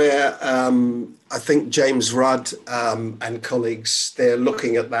is where I think James Rudd and colleagues, they're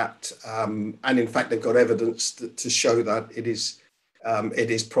looking at that, and in fact they've got evidence to show that it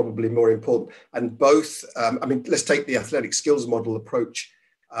is probably more important. And both, let's take the athletic skills model approach.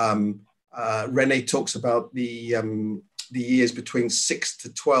 René talks about the years between 6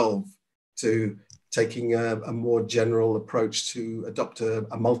 to 12 to taking a more general approach to adopt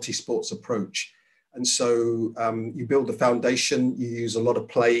a multi-sports approach. And so you build a foundation, you use a lot of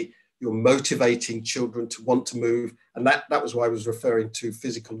play, you're motivating children to want to move. And that was why I was referring to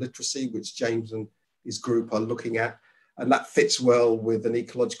physical literacy, which James and his group are looking at. And that fits well with an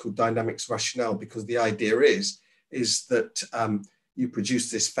ecological dynamics rationale, because the idea is that you produce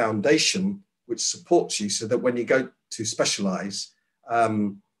this foundation which supports you so that when you go to specialize,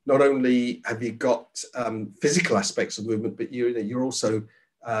 not only have you got physical aspects of movement, but you're also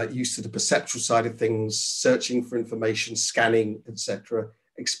used to the perceptual side of things, searching for information, scanning, etc.,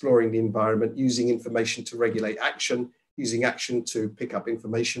 exploring the environment, using information to regulate action, using action to pick up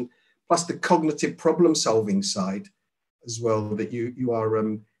information, plus the cognitive problem-solving side as well, that you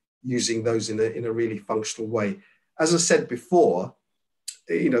are using those in a really functional way. As I said before,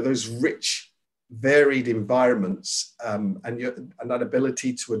 those rich, varied environments and that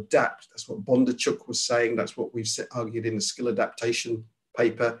ability to adapt. That's what Bondarchuk was saying. That's what we've argued in the skill adaptation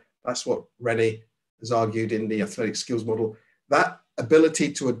paper. That's what René has argued in the athletic skills model. That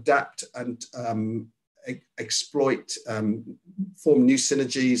ability to adapt and exploit, form new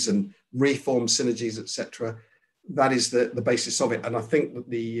synergies and reform synergies, etc. That is the basis of it. And I think that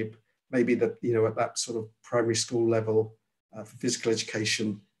at that sort of primary school level for physical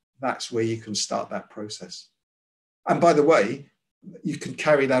education, that's where you can start that process. And by the way, you can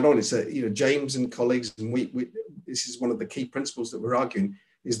carry that on. It's James and colleagues, and we this is one of the key principles that we're arguing,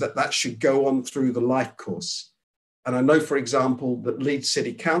 is that should go on through the life course. And I know, for example, that Leeds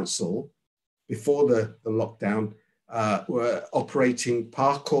City Council, before the lockdown, were operating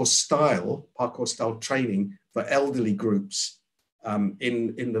parkour style training for elderly groups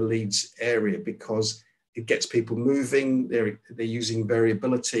in the Leeds area, because it gets people moving, they're using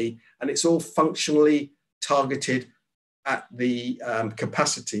variability, and it's all functionally targeted at the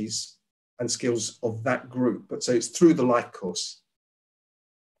capacities and skills of that group. But so it's through the life course.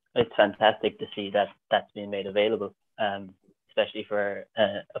 It's fantastic to see that that's being made available, especially for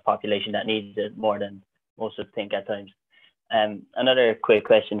a population that needs it more than most would think at times. Another quick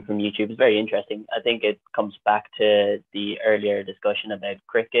question from YouTube is very interesting. I think it comes back to the earlier discussion about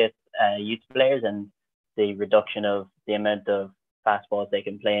cricket youth players and the reduction of the amount of fastballs they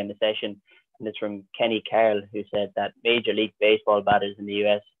can play in a session. And it's from Kenny Carroll, who said that Major League Baseball batters in the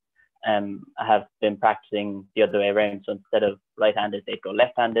US have been practicing the other way around. So instead of right-handed, they'd go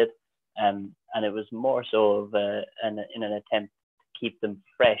left-handed. And it was more so of in an attempt to keep them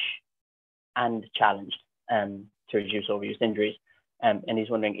fresh and challenged to reduce overuse injuries. And he's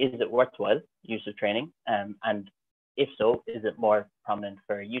wondering, is it worthwhile use of training? And if so, is it more prominent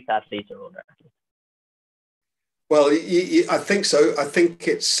for youth athletes or older athletes? Well, I think so. I think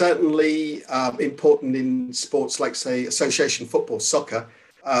it's certainly important in sports like, say, association football, soccer,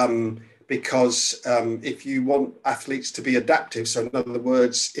 because if you want athletes to be adaptive, so in other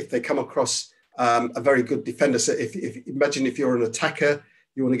words, if they come across a very good defender, so imagine if you're an attacker,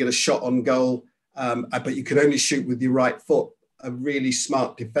 you want to get a shot on goal, but you can only shoot with your right foot. A really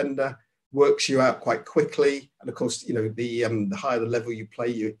smart defender works you out quite quickly, and of course, you know, the higher the level you play,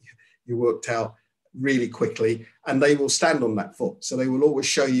 you worked out really quickly, and they will stand on that foot. So they will always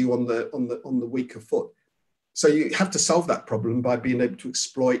show you on the weaker foot. So you have to solve that problem by being able to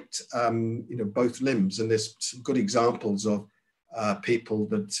exploit, both limbs. And there's some good examples of people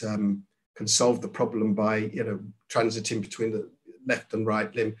that can solve the problem by, transiting between the left and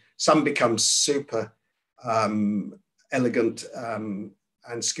right limb. Some become super elegant and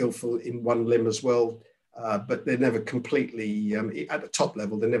skillful in one limb as well, but they're never completely, at the top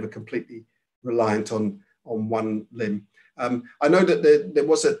level, they're never completely reliant on one limb. I know that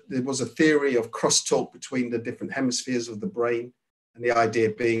there was a theory of crosstalk between the different hemispheres of the brain, and the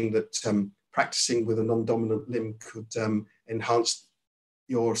idea being that practicing with a non-dominant limb could enhance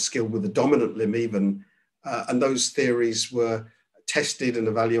your skill with the dominant limb even. And those theories were tested and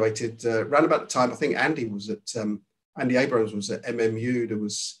evaluated around about the time I think Andy Abrams was at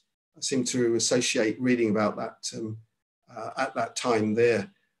MMU. I seem to associate reading about that at that time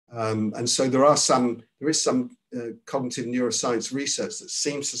there. And so there is some cognitive neuroscience research that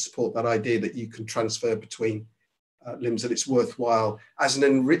seems to support that idea that you can transfer between limbs, that it's worthwhile as an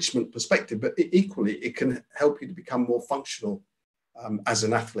enrichment perspective, but equally it can help you to become more functional as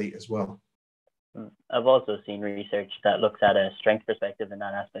an athlete as well. I've also seen research that looks at a strength perspective in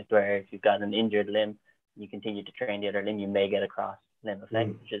that aspect, where if you've got an injured limb, you continue to train the other limb, you may get a cross limb effect,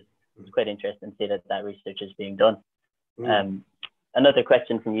 which is quite interesting to see that research is being done. Another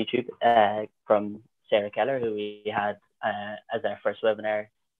question from YouTube from Sarah Keller, who we had as our first webinar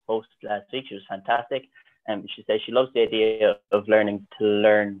host last week. She was fantastic. She says she loves the idea of learning to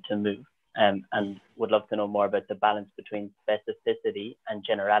move, and would love to know more about the balance between specificity and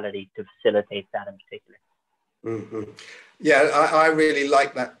generality to facilitate that in particular. Yeah, I really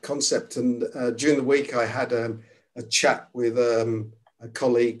like that concept. And during the week, I had a chat with a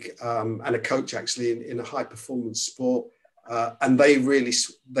colleague and a coach actually in a high performance sport. And they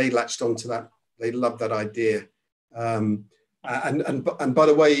latched onto that. They love that idea. And by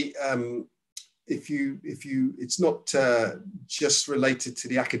the way, it's not just related to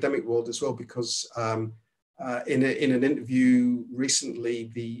the academic world as well, because in an interview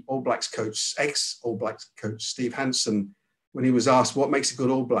recently, the All Blacks coach, ex-All Blacks coach, Steve Hansen, when he was asked what makes a good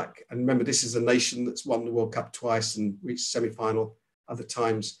All Black, and remember, this is a nation that's won the World Cup twice and reached semi-final other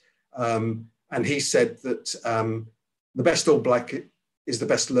times. And he said that the best All Black is the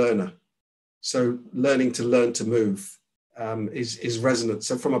best learner. So learn to move is resonant.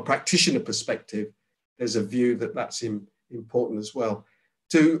 So from a practitioner perspective, there's a view that that's important as well.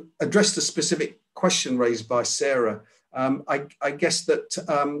 To address the specific question raised by Sarah, I guess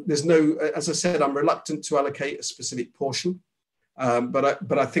that there's no, as I said, I'm reluctant to allocate a specific portion,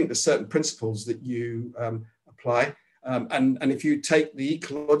 but I think there's certain principles that you apply. And if you take the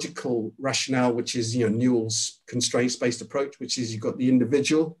ecological rationale, which is Newell's constraints-based approach, which is you've got the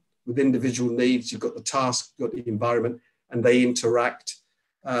individual with individual needs, you've got the task, you've got the environment, and they interact.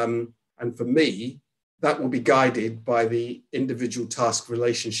 And for me, that will be guided by the individual task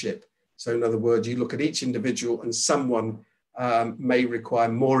relationship. So in other words, you look at each individual, and someone may require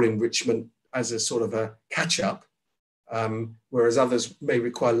more enrichment as a sort of a catch-up, whereas others may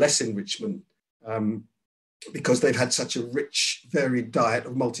require less enrichment because they've had such a rich, varied diet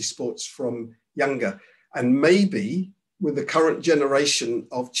of multi-sports from younger. And maybe with the current generation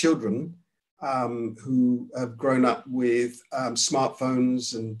of children who have grown up with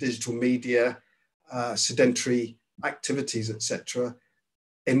smartphones and digital media, sedentary activities, etc.,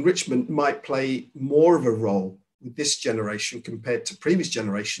 enrichment might play more of a role with this generation compared to previous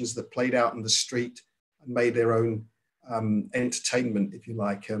generations that played out in the street and made their own entertainment, if you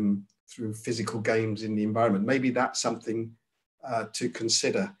like, through physical games in the environment. Maybe that's something to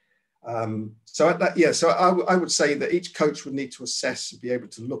consider. So I would say that each coach would need to assess, be able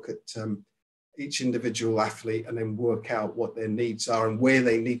to look at each individual athlete and then work out what their needs are and where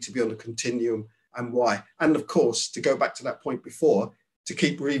they need to be on the continuum and why. And of course, to go back to that point before, to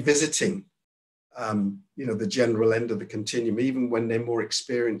keep revisiting, the general end of the continuum, even when they're more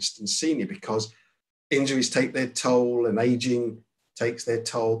experienced and senior, because injuries take their toll and aging takes their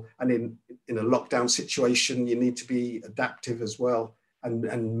toll. And in a lockdown situation, you need to be adaptive as well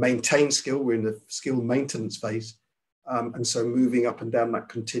and maintain skill. We're in the skill maintenance phase. And so moving up and down that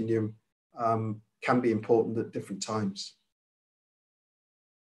continuum can be important at different times.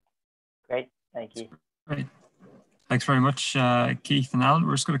 Great, thank you. Great. Thanks very much, Keith and Alan.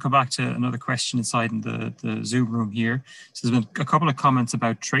 We're just going to come back to another question inside in the Zoom room here. So there's been a couple of comments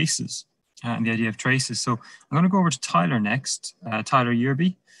about traces and the idea of traces. So I'm going to go over to Tyler next, Tyler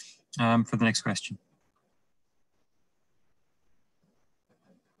Yerby, for the next question.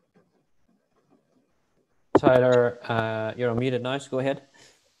 Tyler, you're unmuted now, so go ahead.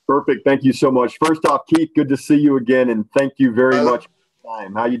 Perfect. Thank you so much. First off, Keith, good to see you again, and thank you very much for your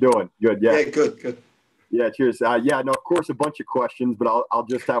time. How you doing? Good. Yeah, good. Yeah, cheers. No, of course, a bunch of questions, but I'll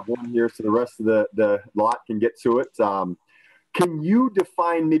just have one here so the rest of the lot can get to it. Can you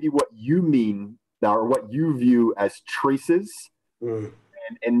define maybe what you mean or what you view as traces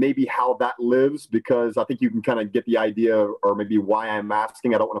and maybe how that lives? Because I think you can kind of get the idea or maybe why I'm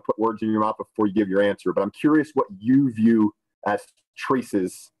asking. I don't want to put words in your mouth before you give your answer, but I'm curious what you view as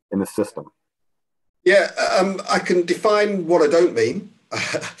traces in the system. Yeah, I can define what I don't mean.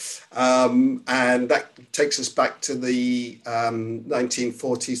 And that takes us back to the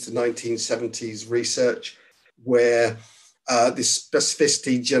 1940s to 1970s research where this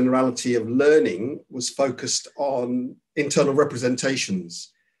specificity, generality of learning was focused on internal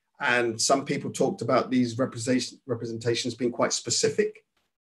representations. And some people talked about these representations being quite specific.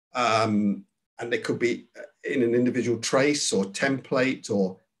 And they could be in an individual trace or template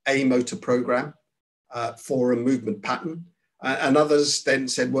or a motor program for a movement pattern. And others then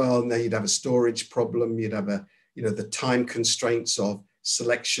said, well, no, you'd have a storage problem, you'd have the time constraints of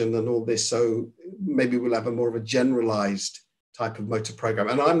selection and all this. So maybe we'll have a more of a generalized type of motor program.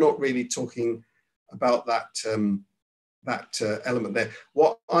 And I'm not really talking about that element there.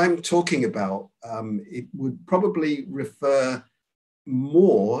 What I'm talking about, it would probably refer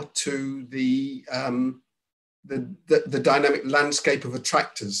more to the dynamic landscape of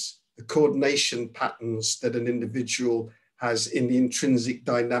attractors, the coordination patterns that an individual has in the intrinsic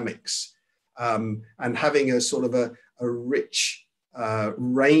dynamics, and having a sort of a rich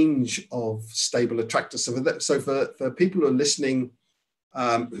range of stable attractors. So for people who are listening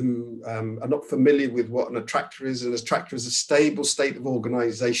who are not familiar with what an attractor is a stable state of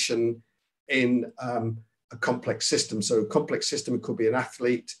organization in a complex system. So a complex system, it could be an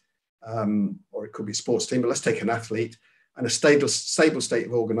athlete or it could be a sports team, but let's take an athlete. And a stable state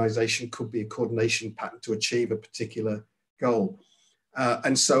of organization could be a coordination pattern to achieve a particular goal.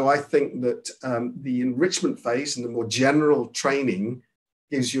 And so I think that the enrichment phase and the more general training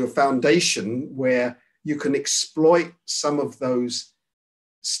gives you a foundation where you can exploit some of those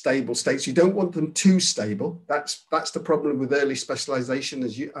stable states. You don't want them too stable. That's the problem with early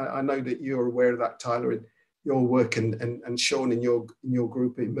specialization. I know that you're aware of that, Tyler, in your work and Sean in your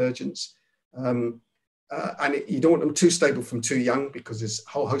group Emergence. And you don't want them too stable from too young because there's a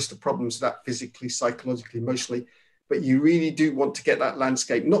whole host of problems with that physically, psychologically, emotionally. But you really do want to get that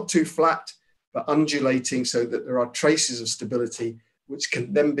landscape not too flat, but undulating so that there are traces of stability which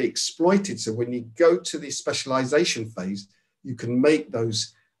can then be exploited. So when you go to the specialization phase, you can make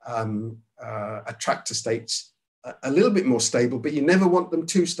those attractor states a little bit more stable, but you never want them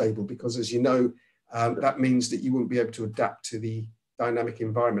too stable because, as you know, that means that you won't be able to adapt to the dynamic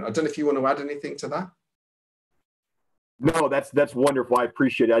environment. I don't know if you want to add anything to that. No, that's wonderful. I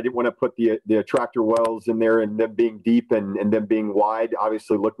appreciate it. I didn't want to put the attractor wells in there and them being deep and them being wide.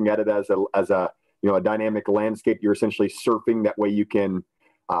 Obviously, looking at it as a dynamic landscape, you're essentially surfing. That way, you can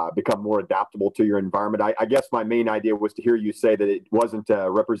become more adaptable to your environment. I guess my main idea was to hear you say that it wasn't a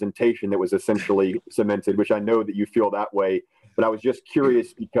representation that was essentially cemented, which I know that you feel that way. But I was just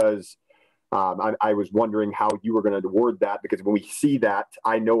curious because I was wondering how you were going to word that, because when we see that,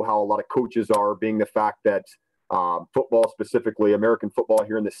 I know how a lot of coaches are, being the fact that football, specifically American football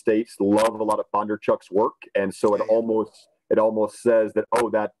here in the States, love a lot of Bondarchuk's work. And so it almost says that,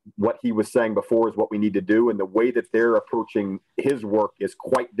 that what he was saying before is what we need to do. And the way that they're approaching his work is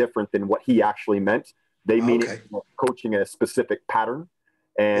quite different than what he actually meant. They mean it coaching a specific pattern.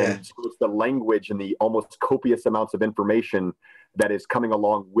 And so it's the language and the almost copious amounts of information that is coming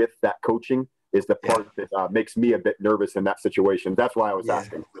along with that coaching is the part that makes me a bit nervous in that situation. That's why I was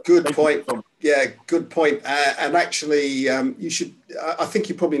asking. Good point. Yeah, good point. And actually, you should. I think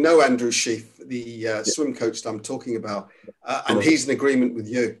you probably know Andrew Sheaf, the swim coach that I'm talking about, and he's in agreement with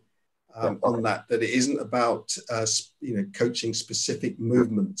you on that. That it isn't about coaching specific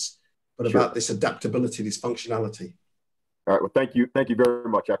movements, but about this adaptability, this functionality. All right. Well, thank you very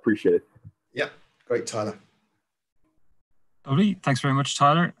much. I appreciate it. Yeah, great, Tyler. Lovely. Thanks very much,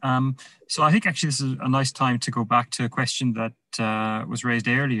 Tyler. So I think actually this is a nice time to go back to a question that was raised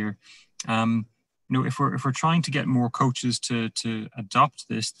earlier. If we're trying to get more coaches to adopt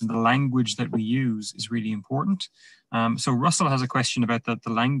this, then the language that we use is really important. So Russell has a question about the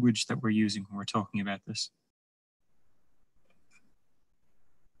language that we're using when we're talking about this.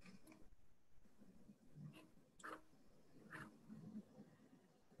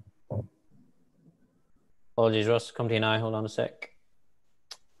 Apologies, Russ. Come to you now. Hold on a sec.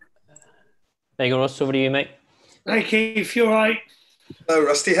 There you go, Russ. Over to you, mate. Hey, Keith. You all right? Hello,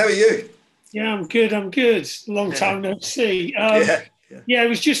 Rusty. How are you? Yeah, I'm good. Long time no see. Yeah, it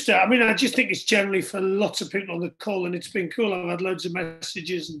was just, I just think it's generally for lots of people on the call, and it's been cool. I've had loads of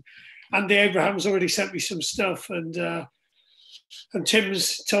messages, and Andy Abraham's already sent me some stuff, and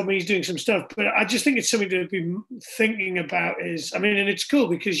Tim's told me he's doing some stuff. But I just think it's something to be thinking about and it's cool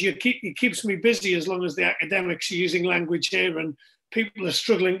because it keeps me busy as long as the academics are using language here and people are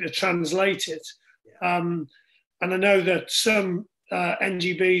struggling to translate it. And I know that some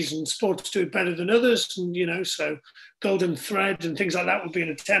NGBs and sports do it better than others, and so golden thread and things like that would be an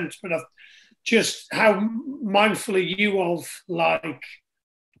attempt. But just how mindful are you of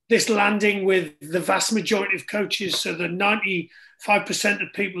this landing with the vast majority of coaches, so the 95%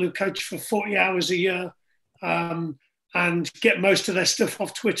 of people who coach for 40 hours a year and get most of their stuff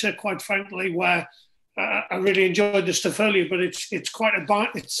off Twitter, quite frankly, where I really enjoyed the stuff earlier, but it's quite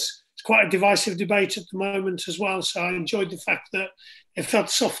a divisive debate at the moment as well. So I enjoyed the fact that it felt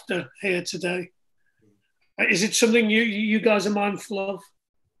softer here today. Is it something you guys are mindful of?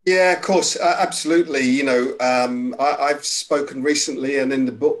 Yeah, of course, absolutely. I've spoken recently, and in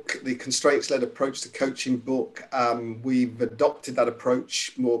the book, the Constraints-Led Approach to Coaching book, we've adopted that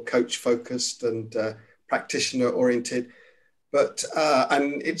approach, more coach-focused and practitioner-oriented. But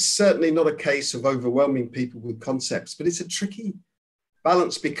and it's certainly not a case of overwhelming people with concepts, but it's a tricky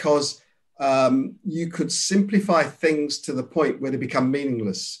balance because you could simplify things to the point where they become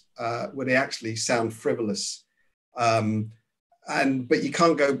meaningless, where they actually sound frivolous. But you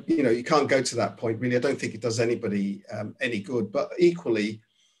can't go to that point, really. I don't think it does anybody any good. But equally,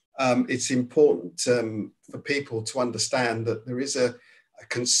 it's important for people to understand that there is a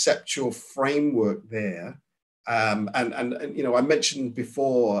conceptual framework there. And I mentioned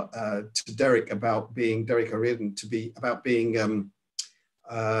before to Derek O'Riordan about being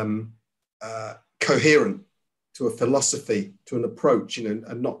coherent to a philosophy, to an approach,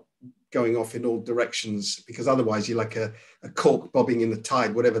 and not going off in all directions, because otherwise you're like a cork bobbing in the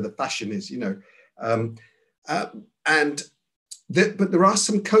tide, whatever the fashion is, but there are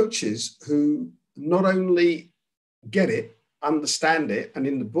some coaches who not only get it, understand it, and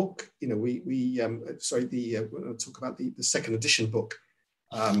in the book, we'll talk about the second edition book,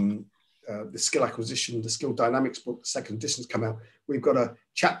 the skill acquisition, the skill dynamics book, the second edition's come out. We've got a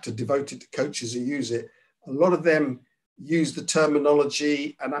chapter devoted to coaches who use it. A lot of them use the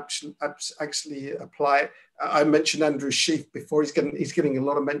terminology and actually apply it. I mentioned Andrew Sheaf before. He's getting a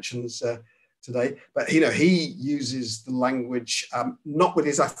lot of mentions today, but he uses the language not with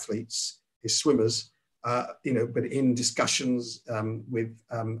his athletes, his swimmers, but in discussions with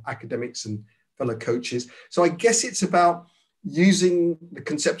academics and fellow coaches. So I guess it's about using the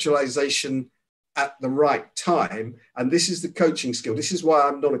conceptualization at the right time, and this is the coaching skill. This is why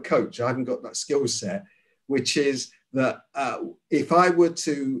I'm not a coach. I haven't got that skill set, which is that if I were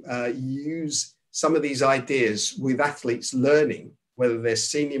to use some of these ideas with athletes learning, whether they're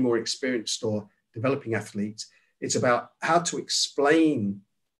senior, more experienced, or developing athletes, it's about how to explain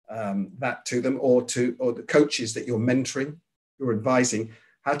that to them, or the coaches that you're mentoring, you're advising,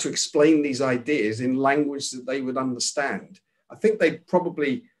 how to explain these ideas in language that they would understand. I think they'd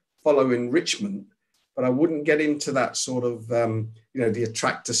probably follow enrichment, but I wouldn't get into that sort of, the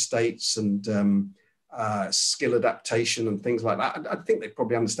attractor states and skill adaptation and things like that. I think they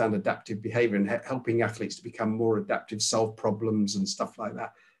probably understand adaptive behavior and helping athletes to become more adaptive, solve problems and stuff like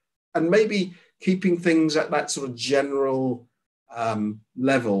that. And maybe keeping things at that sort of general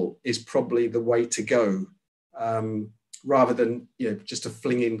level is probably the way to go, rather than just to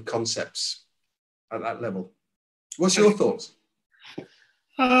fling in concepts at that level. What's your thoughts?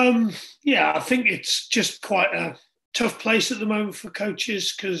 I think it's just quite a tough place at the moment for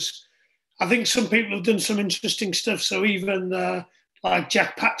coaches, because I think some people have done some interesting stuff. So even like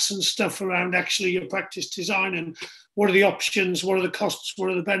Jack Patson's stuff around actually your practice design and what are the options, what are the costs, what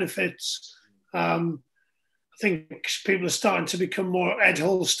are the benefits. I think people are starting to become more Ed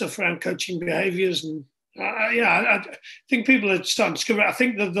Hall stuff around coaching behaviours. And I think people are starting to discover it. I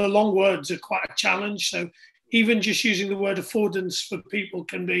think that the long words are quite a challenge. So even just using the word affordance for people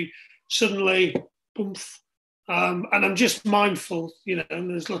can be suddenly oomph. And I'm just mindful, and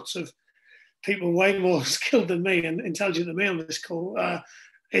there's lots of people way more skilled than me and intelligent than me on this call.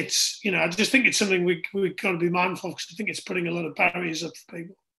 It's, I just think it's something we've got to be mindful of, because I think it's putting a lot of barriers up for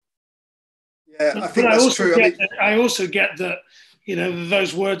people. Yeah, I think that's true. I also get that,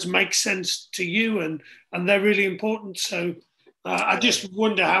 those words make sense to you and they're really important. So I just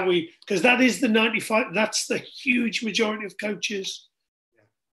wonder how because that is the 95, that's the huge majority of coaches.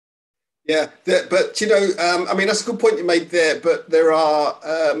 Yeah, but that's a good point you made there. But there are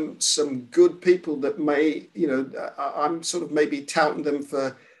some good people that may, I'm sort of maybe touting them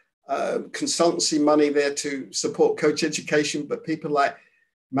for consultancy money there to support coach education. But people like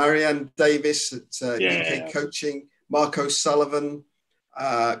Marianne Davis at UK Coaching, Mark O'Sullivan,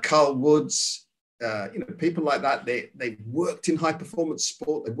 Carl Woods, people like that. They've worked in high performance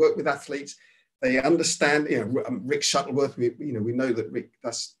sport. They work with athletes. They understand. Rick Shuttleworth. We know that Rick.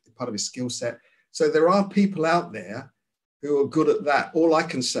 That's part of his skill set. So there are people out there who are good at that. All I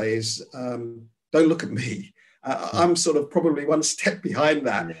can say is, don't look at me. I'm sort of probably one step behind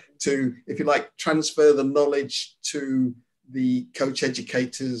that to, if you like, transfer the knowledge to the coach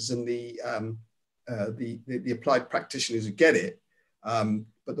educators and the applied practitioners who get it.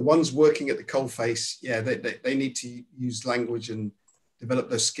 But the ones working at the coalface, they need to use language and develop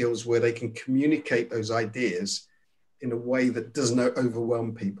those skills where they can communicate those ideas in a way that doesn't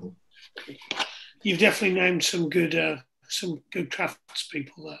overwhelm people. You've definitely named some good crafts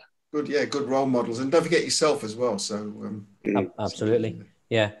people there. Good role models, and don't forget yourself as well. So absolutely,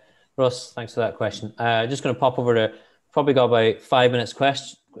 yeah. Russ, thanks for that question. Just going to pop over to, probably got about 5 minutes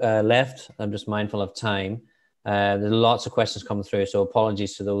left. I'm just mindful of time. There's lots of questions coming through, so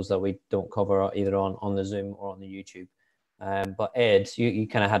apologies to those that we don't cover either on the Zoom or on the YouTube. But Ed, you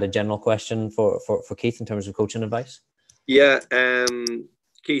kind of had a general question for Keith in terms of coaching advice. Yeah,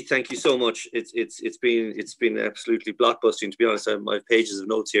 Keith, thank you so much. It's been absolutely blockbusting, to be honest. I have pages of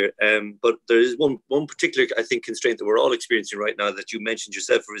notes here. But there is one particular, I think, constraint that we're all experiencing right now that you mentioned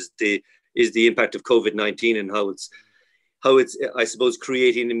yourself is the impact of COVID-19 and how it's I suppose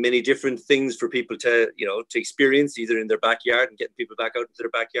creating many different things for people to experience either in their backyard and getting people back out into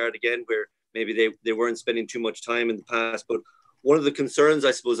their backyard again, where maybe they weren't spending too much time in the past. But one of the concerns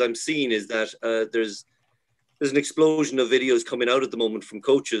I suppose I'm seeing is that there's an explosion of videos coming out at the moment from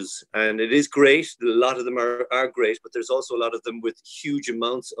coaches, and it is great. A lot of them are great, but there's also a lot of them with huge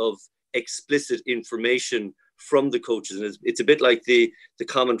amounts of explicit information from the coaches. And it's a bit like the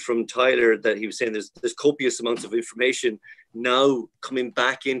comment from Tyler that he was saying there's copious amounts of information now coming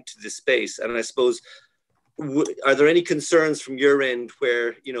back into the space. And I suppose, are there any concerns from your end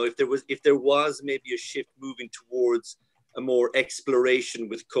where, if there was maybe a shift moving towards a more exploration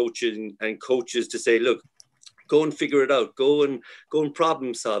with coaching and coaches to say, look, go and figure it out, go and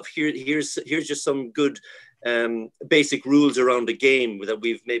problem solve. Here's just some good basic rules around the game that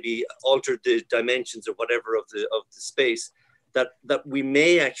we've maybe altered the dimensions or whatever of the space, that we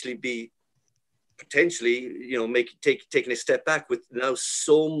may actually be potentially taking a step back with now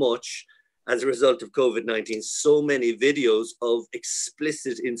so much as a result of COVID-19, so many videos of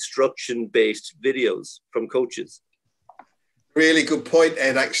explicit instruction based videos from coaches. Really good point,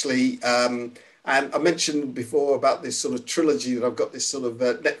 Ed, actually. And I mentioned before about this sort of trilogy that I've got, this sort of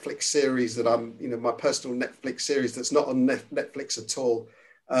Netflix series that I'm, my personal Netflix series that's not on Netflix at all,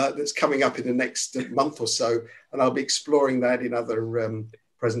 that's coming up in the next month or so. And I'll be exploring that in other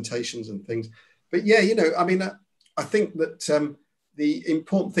presentations and things. But yeah, I think that the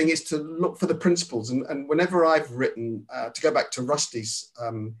important thing is to look for the principles. And whenever I've written, to go back to Rusty's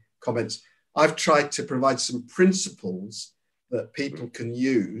comments, I've tried to provide some principles that people can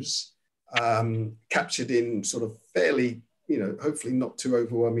use, captured in sort of fairly, hopefully not too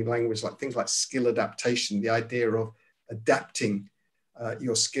overwhelming language, like things like skill adaptation, the idea of adapting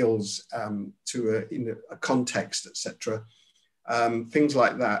your skills to a context, etc. Things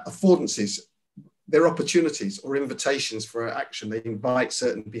like that. Affordances, they're opportunities or invitations for action. They invite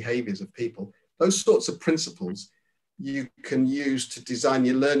certain behaviors of people. Those sorts of principles you can use to design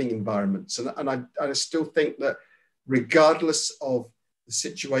your learning environments. And I still think that regardless of the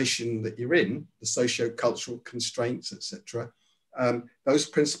situation that you're in, the socio-cultural constraints, etc., those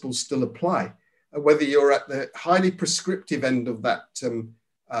principles still apply. Whether you're at the highly prescriptive end of that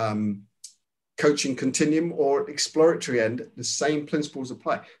coaching continuum or exploratory end, the same principles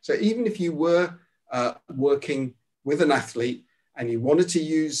apply. So even if you were working with an athlete and you wanted to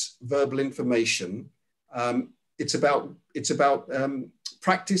use verbal information, it's about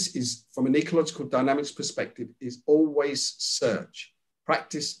practice is, from an ecological dynamics perspective, is always search.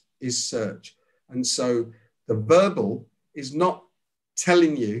 Practice is search. And so the verbal is not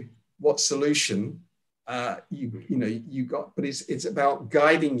telling you what solution you got, but it's about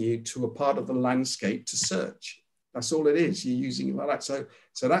guiding you to a part of the landscape to search. That's all it is. You're using it like that.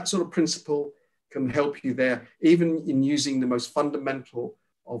 So that sort of principle can help you there, even in using the most fundamental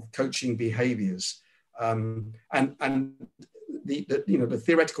of coaching behaviors. And the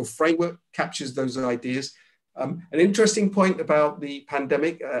theoretical framework captures those ideas. An interesting point about the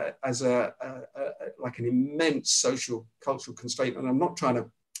pandemic as like an immense social cultural constraint, and I'm not trying to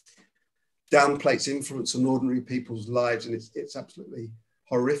downplay its influence on ordinary people's lives, and it's absolutely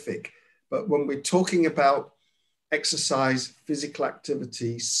horrific. But when we're talking about exercise, physical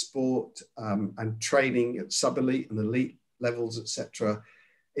activity, sport, and training at sub-elite and elite levels, etc.,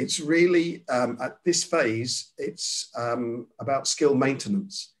 it's really, at this phase, it's about skill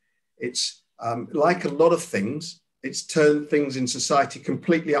maintenance. It's like a lot of things, it's turned things in society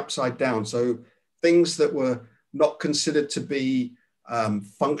completely upside down. So things that were not considered to be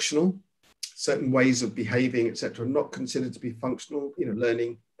functional, certain ways of behaving, etc., not considered to be functional,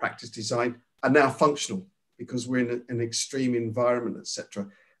 learning, practice, design, are now functional because we're in an extreme environment, etc.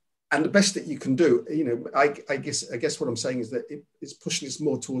 And the best that you can do, I guess what I'm saying is that it's pushing us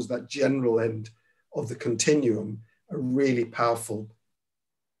more towards that general end of the continuum, a really powerful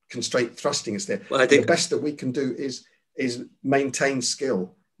constraint thrusting us there. Well, I think the best that we can do is maintain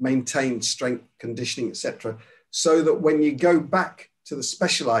skill, maintain strength, conditioning, etc., so that when you go back to the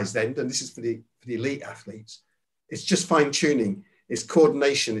specialized end, and this is for the elite athletes, it's just fine tuning, it's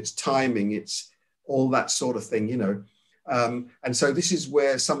coordination, it's timing, it's all that sort of thing, and so this is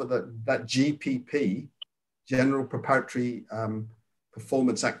where some of that GPP, general preparatory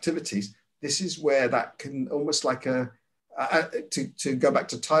performance activities, this is where that can almost like to go back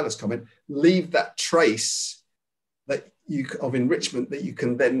to Tyler's comment, leave that trace of enrichment that you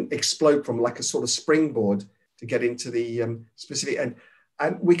can then explode from, like a sort of springboard to get into the specific end.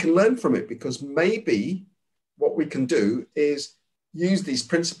 And we can learn from it, because maybe what we can do is use these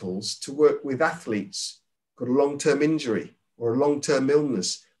principles to work with athletes got a long-term injury or a long-term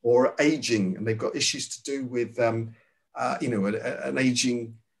illness or aging, and they've got issues to do with an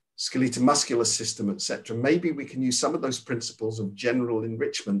aging skeletal muscular system, etc. Maybe we can use some of those principles of general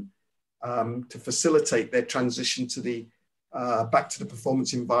enrichment to facilitate their transition to the back to the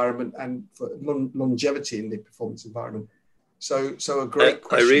performance environment and for longevity in the performance environment. So a great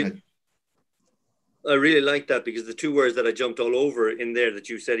question. I really like that, because the two words that I jumped all over in there that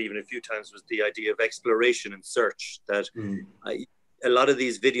you said even a few times was the idea of exploration and search, that a lot of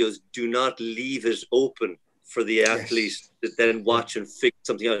these videos do not leave it open for the athlete to then watch and figure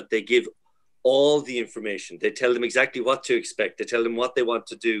something out. They give all the information. They tell them exactly what to expect. They tell them what they want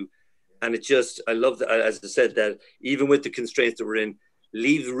to do. And it just, I love that, as I said, that even with the constraints that we're in,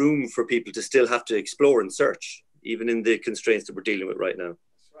 leaves room for people to still have to explore and search, even in the constraints that we're dealing with right now.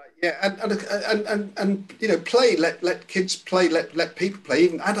 Yeah, and play. Let kids play. Let people play.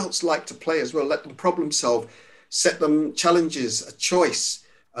 Even adults like to play as well. Let them problem solve. Set them challenges, a choice.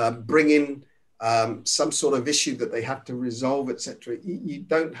 Bring in some sort of issue that they have to resolve, etc. You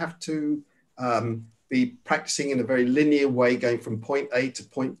don't have to be practicing in a very linear way, going from point A to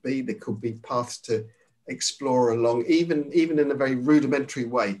point B. There could be paths to explore along, even in a very rudimentary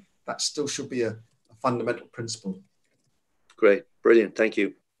way. That still should be a fundamental principle. Great, brilliant, thank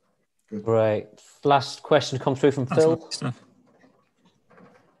you. Great. Last question come through from Phil.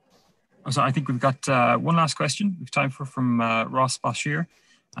 So I think we've got one last question we've time for from Ross Bashir.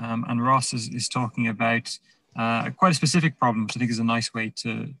 And Ross is talking about quite a specific problem, which I think is a nice way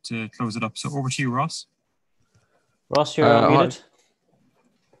to close it up. So over to you, Ross. Ross, you're unmuted.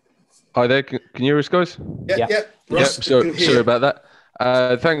 Hi there. Can you hear us, guys? Yeah. Ross, sorry about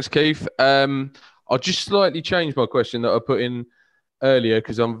that. Thanks, Keith. I'll just slightly change my question that I put in earlier,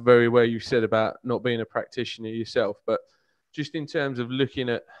 because I'm very aware you said about not being a practitioner yourself, but just in terms of looking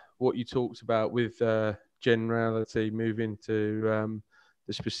at what you talked about with generality, moving to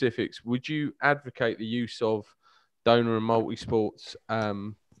the specifics, would you advocate the use of donor and multi-sports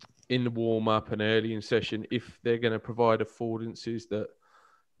in the warm-up and early in session if they're going to provide affordances that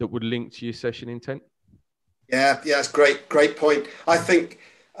would link to your session intent? Yeah, it's great point. I think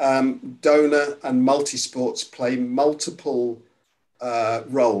donor and multi-sports play multiple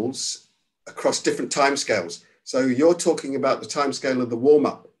roles across different timescales. So you're talking about the timescale of the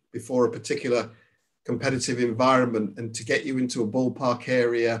warm-up, before a particular competitive environment, and to get you into a ballpark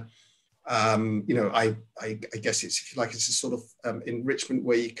area. I guess it's, if you like, it's a sort of enrichment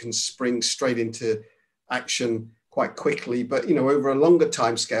where you can spring straight into action quite quickly. But, over a longer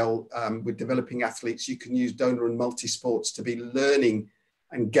time scale, with developing athletes, you can use donor and multi-sports to be learning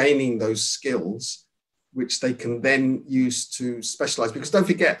and gaining those skills, which they can then use to specialize. Because don't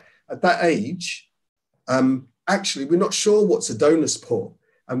forget, at that age, actually, we're not sure what's a donor sport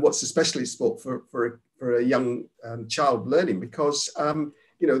and what's a specialist sport for a young child learning. Because, when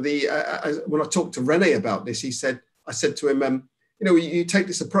I talked to Rene about this, I said to him, you take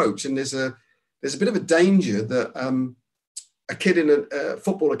this approach, and there's a bit of a danger that a kid in a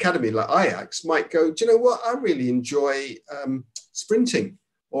football academy like Ajax might go, do you know what? I really enjoy sprinting,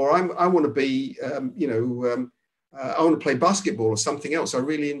 or I want to be, I want to play basketball or something else. I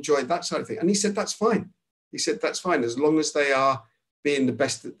really enjoy that side of thing. And he said, that's fine. He said, that's fine, as long as they are being the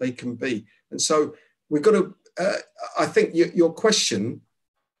best that they can be. And so we've got to, I think your question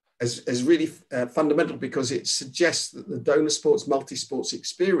is really fundamental, because it suggests that the donor sports, multi-sports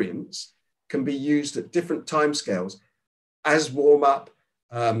experience can be used at different timescales as warm up,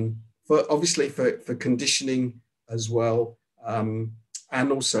 for conditioning as well, and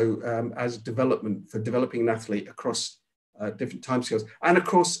also as development for developing an athlete across different timescales, and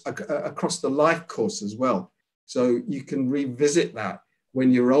across the life course as well. So you can revisit that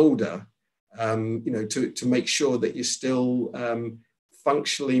when you're older, to make sure that you're still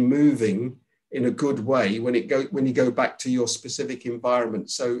functionally moving in a good way when you go back to your specific environment.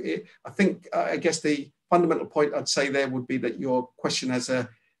 So I guess the fundamental point I'd say there would be that your question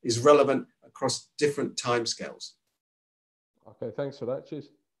is relevant across different timescales. Okay, thanks for that. Cheers.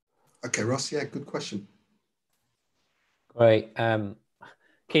 Okay, Ross. Yeah, good question. Great.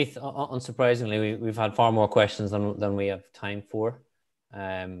 Keith, unsurprisingly, we've had far more questions than we have time for.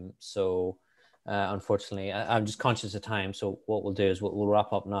 Unfortunately, I'm just conscious of time. So what we'll do is we'll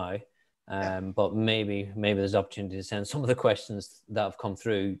wrap up now. But maybe there's opportunity to send some of the questions that have come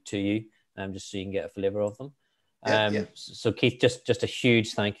through to you, just so you can get a flavour of them. So Keith, just a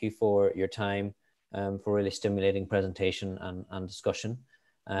huge thank you for your time, for really stimulating presentation and discussion.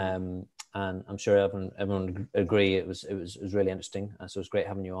 And I'm sure everyone would agree it was really interesting. So it's great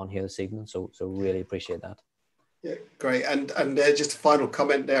having you on here this evening. So really appreciate that. Yeah, great. And just a final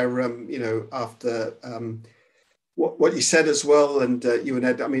comment there, after what you said as well, and you and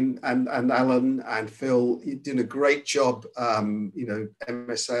Ed, and Alan and Phil, you're doing a great job.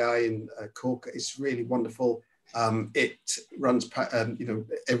 MSAI in Cork is really wonderful. It runs,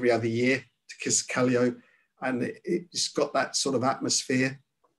 every other year to Kiscalio, and it's got that sort of atmosphere,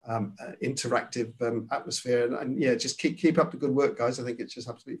 interactive atmosphere. And yeah, just keep up the good work, guys. I think it's just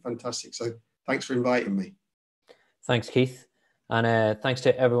absolutely fantastic. So thanks for inviting me. Thanks, Keith. And thanks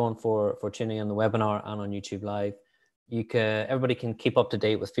to everyone for tuning in the webinar and on YouTube Live. Everybody can keep up to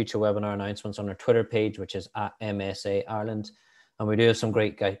date with future webinar announcements on our Twitter page, which is @MSA Ireland. And we do have some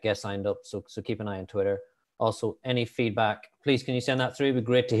great guests lined up, so keep an eye on Twitter. Also, any feedback, please can you send that through? It'd be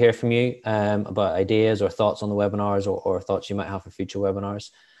great to hear from you about ideas or thoughts on the webinars, or thoughts you might have for future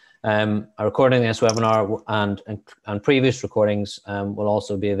webinars. A recording of this webinar and previous recordings will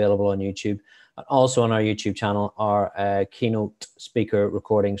also be available on YouTube. And also on our YouTube channel are keynote speaker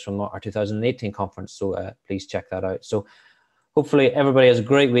recordings from our 2018 conference. So please check that out. So hopefully everybody has a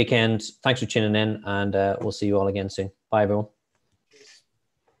great weekend. Thanks for tuning in, and we'll see you all again soon. Bye, everyone.